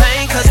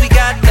champagne cause we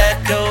got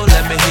that dough.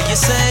 Let me hear you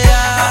say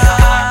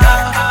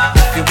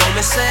if you want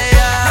me say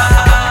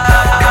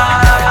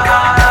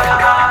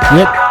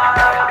Yep.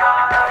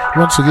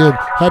 Once again,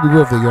 happy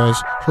birthday,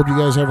 guys. Hope you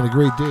guys having a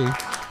great day.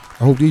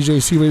 I hope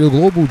DJC Radio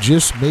Global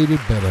just made it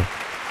better.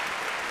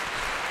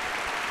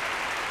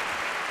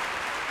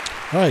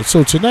 All right,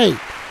 so tonight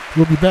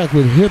we'll be back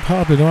with hip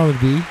hop and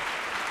R&B.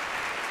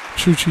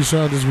 Chuchi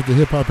Saunders with the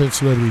hip hop and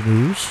celebrity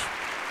news.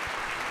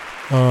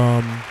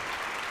 Gonna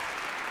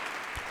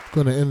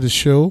end the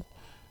show.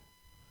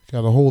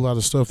 Got a whole lot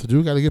of stuff to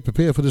do. Got to get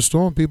prepared for the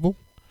storm, people.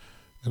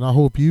 And I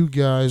hope you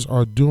guys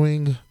are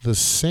doing the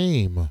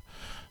same.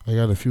 I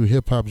got a few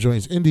hip hop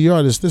joints. Indie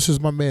artists. This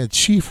is my man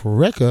Chief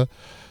Wrecker.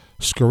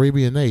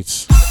 Scarabian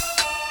Nights.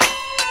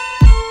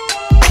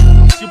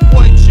 It's your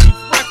boy Chief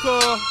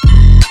Wrecker.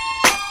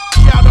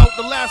 Shout out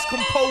the last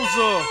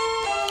composer.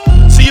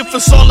 See if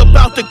it's all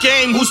about the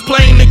game, who's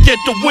playing to get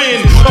the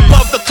win.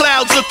 Above the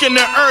clouds, looking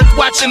at earth,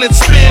 watching it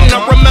spin.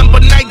 I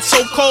remember nights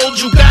so cold,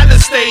 you gotta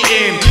stay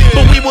in.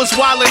 But we was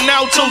wildin'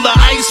 out till the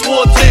ice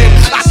wore thin.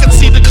 I could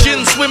see the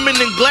gin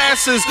swimming in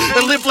glasses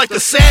and live like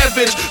a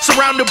savage,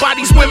 surrounded by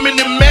these women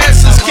in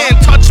masses. Can't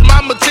touch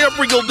my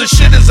material, the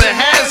shit is a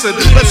hazard.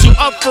 Unless you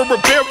up for a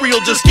burial,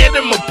 just get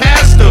him a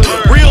pastor.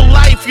 Real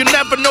life, you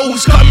never know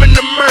who's coming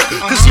to murk,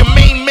 cause your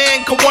main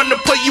man could wanna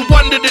put you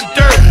under the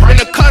dirt.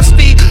 And a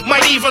custody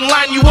might even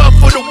line you up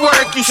for the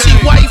work. You see,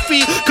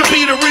 wifey could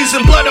be the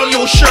reason blood on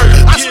your shirt.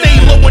 I stay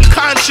low and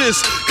conscious,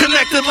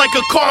 connected like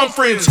a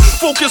conference.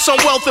 Focus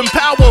on wealth and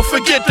power,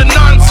 forget the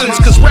nonsense.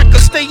 Cause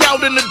records stay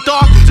out in the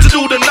dark to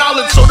do the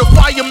knowledge. So the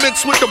fire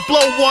mixed with the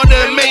blow water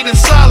and made it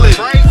solid.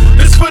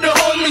 This for the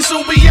homies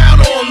who be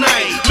out all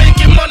night,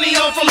 making money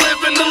off of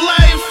living the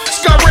life.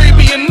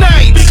 Scarabian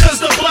Nights, because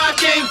the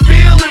block ain't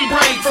feeling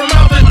bright from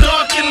out the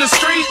dark in the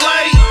street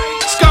light.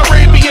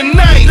 Scarabian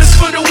Nights, this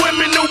for the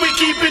women who be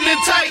keeping it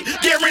tight.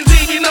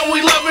 Guarantee you know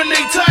we loving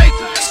they type.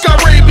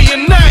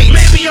 Scarabian Nights.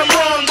 Maybe I'm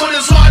wrong, but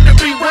it's hard to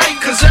be right,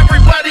 cause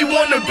everybody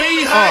wanna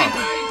be hype.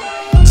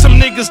 Some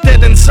niggas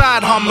dead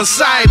inside,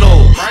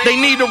 homicidal. They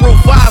need a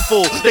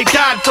revival. They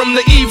died from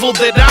the evil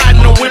that I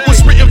know. It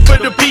was written for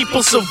the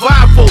people's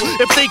survival.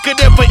 If they could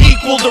ever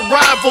equal the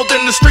rival,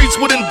 then the streets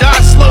wouldn't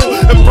die slow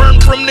and burn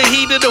from the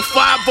heat of the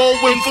 5-0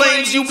 in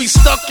flames. You be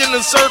stuck in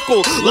a circle,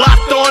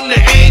 locked on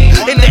the aim.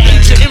 In the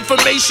age of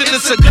information,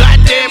 it's a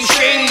goddamn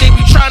shame. They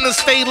be trying to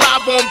stay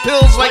live on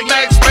pills like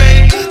Max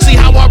Payne. See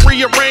how I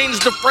rearrange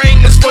the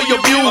frame is for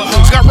your view.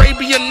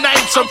 Scarabian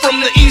Nights, I'm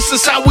from the east,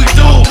 that's how we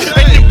do.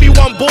 And if you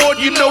on board,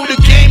 you know the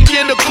game,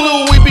 get a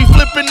clue. We be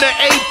flipping the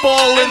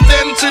 8-ball and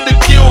then to the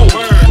cue.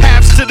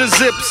 Halves to the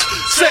zips,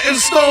 set in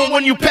stone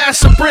when you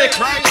pass a brick.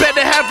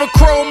 Better have a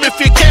chrome if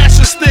your cash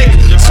is thick.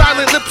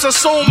 Silent lips are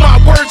sold, my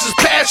words is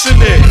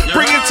passionate.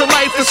 Bring it to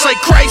life, it's like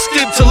Christ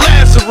did to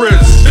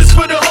Lazarus. It's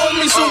for the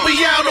homies who be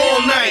out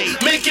all night,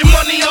 making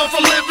money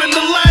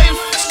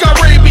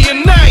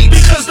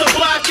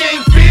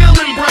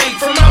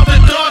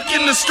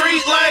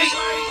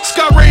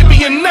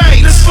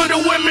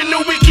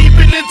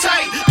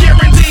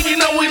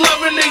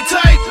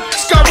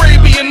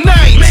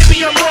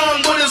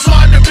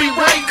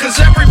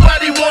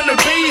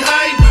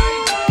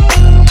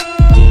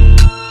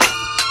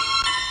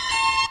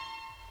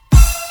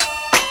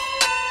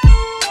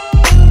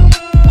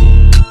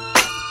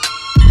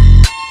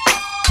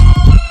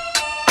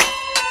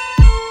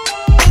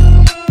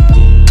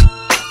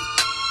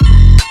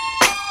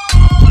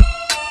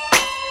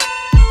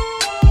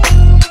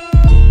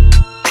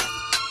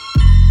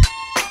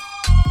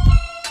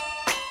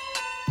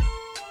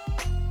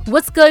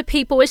good,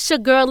 people? It's your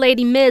girl,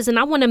 Lady Miz, and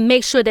I want to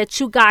make sure that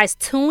you guys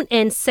tune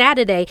in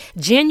Saturday,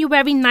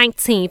 January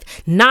 19th,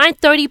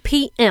 9:30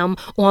 p.m.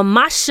 on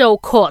my show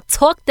called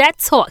Talk That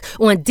Talk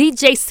on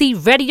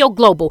DJC Radio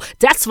Global.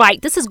 That's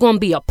right, this is going to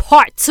be a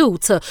part 2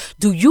 to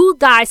do you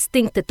guys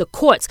think that the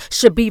courts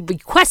should be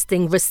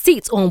requesting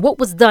receipts on what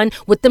was done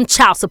with them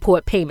child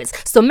support payments?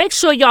 So make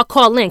sure y'all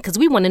call in because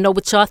we want to know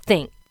what y'all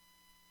think.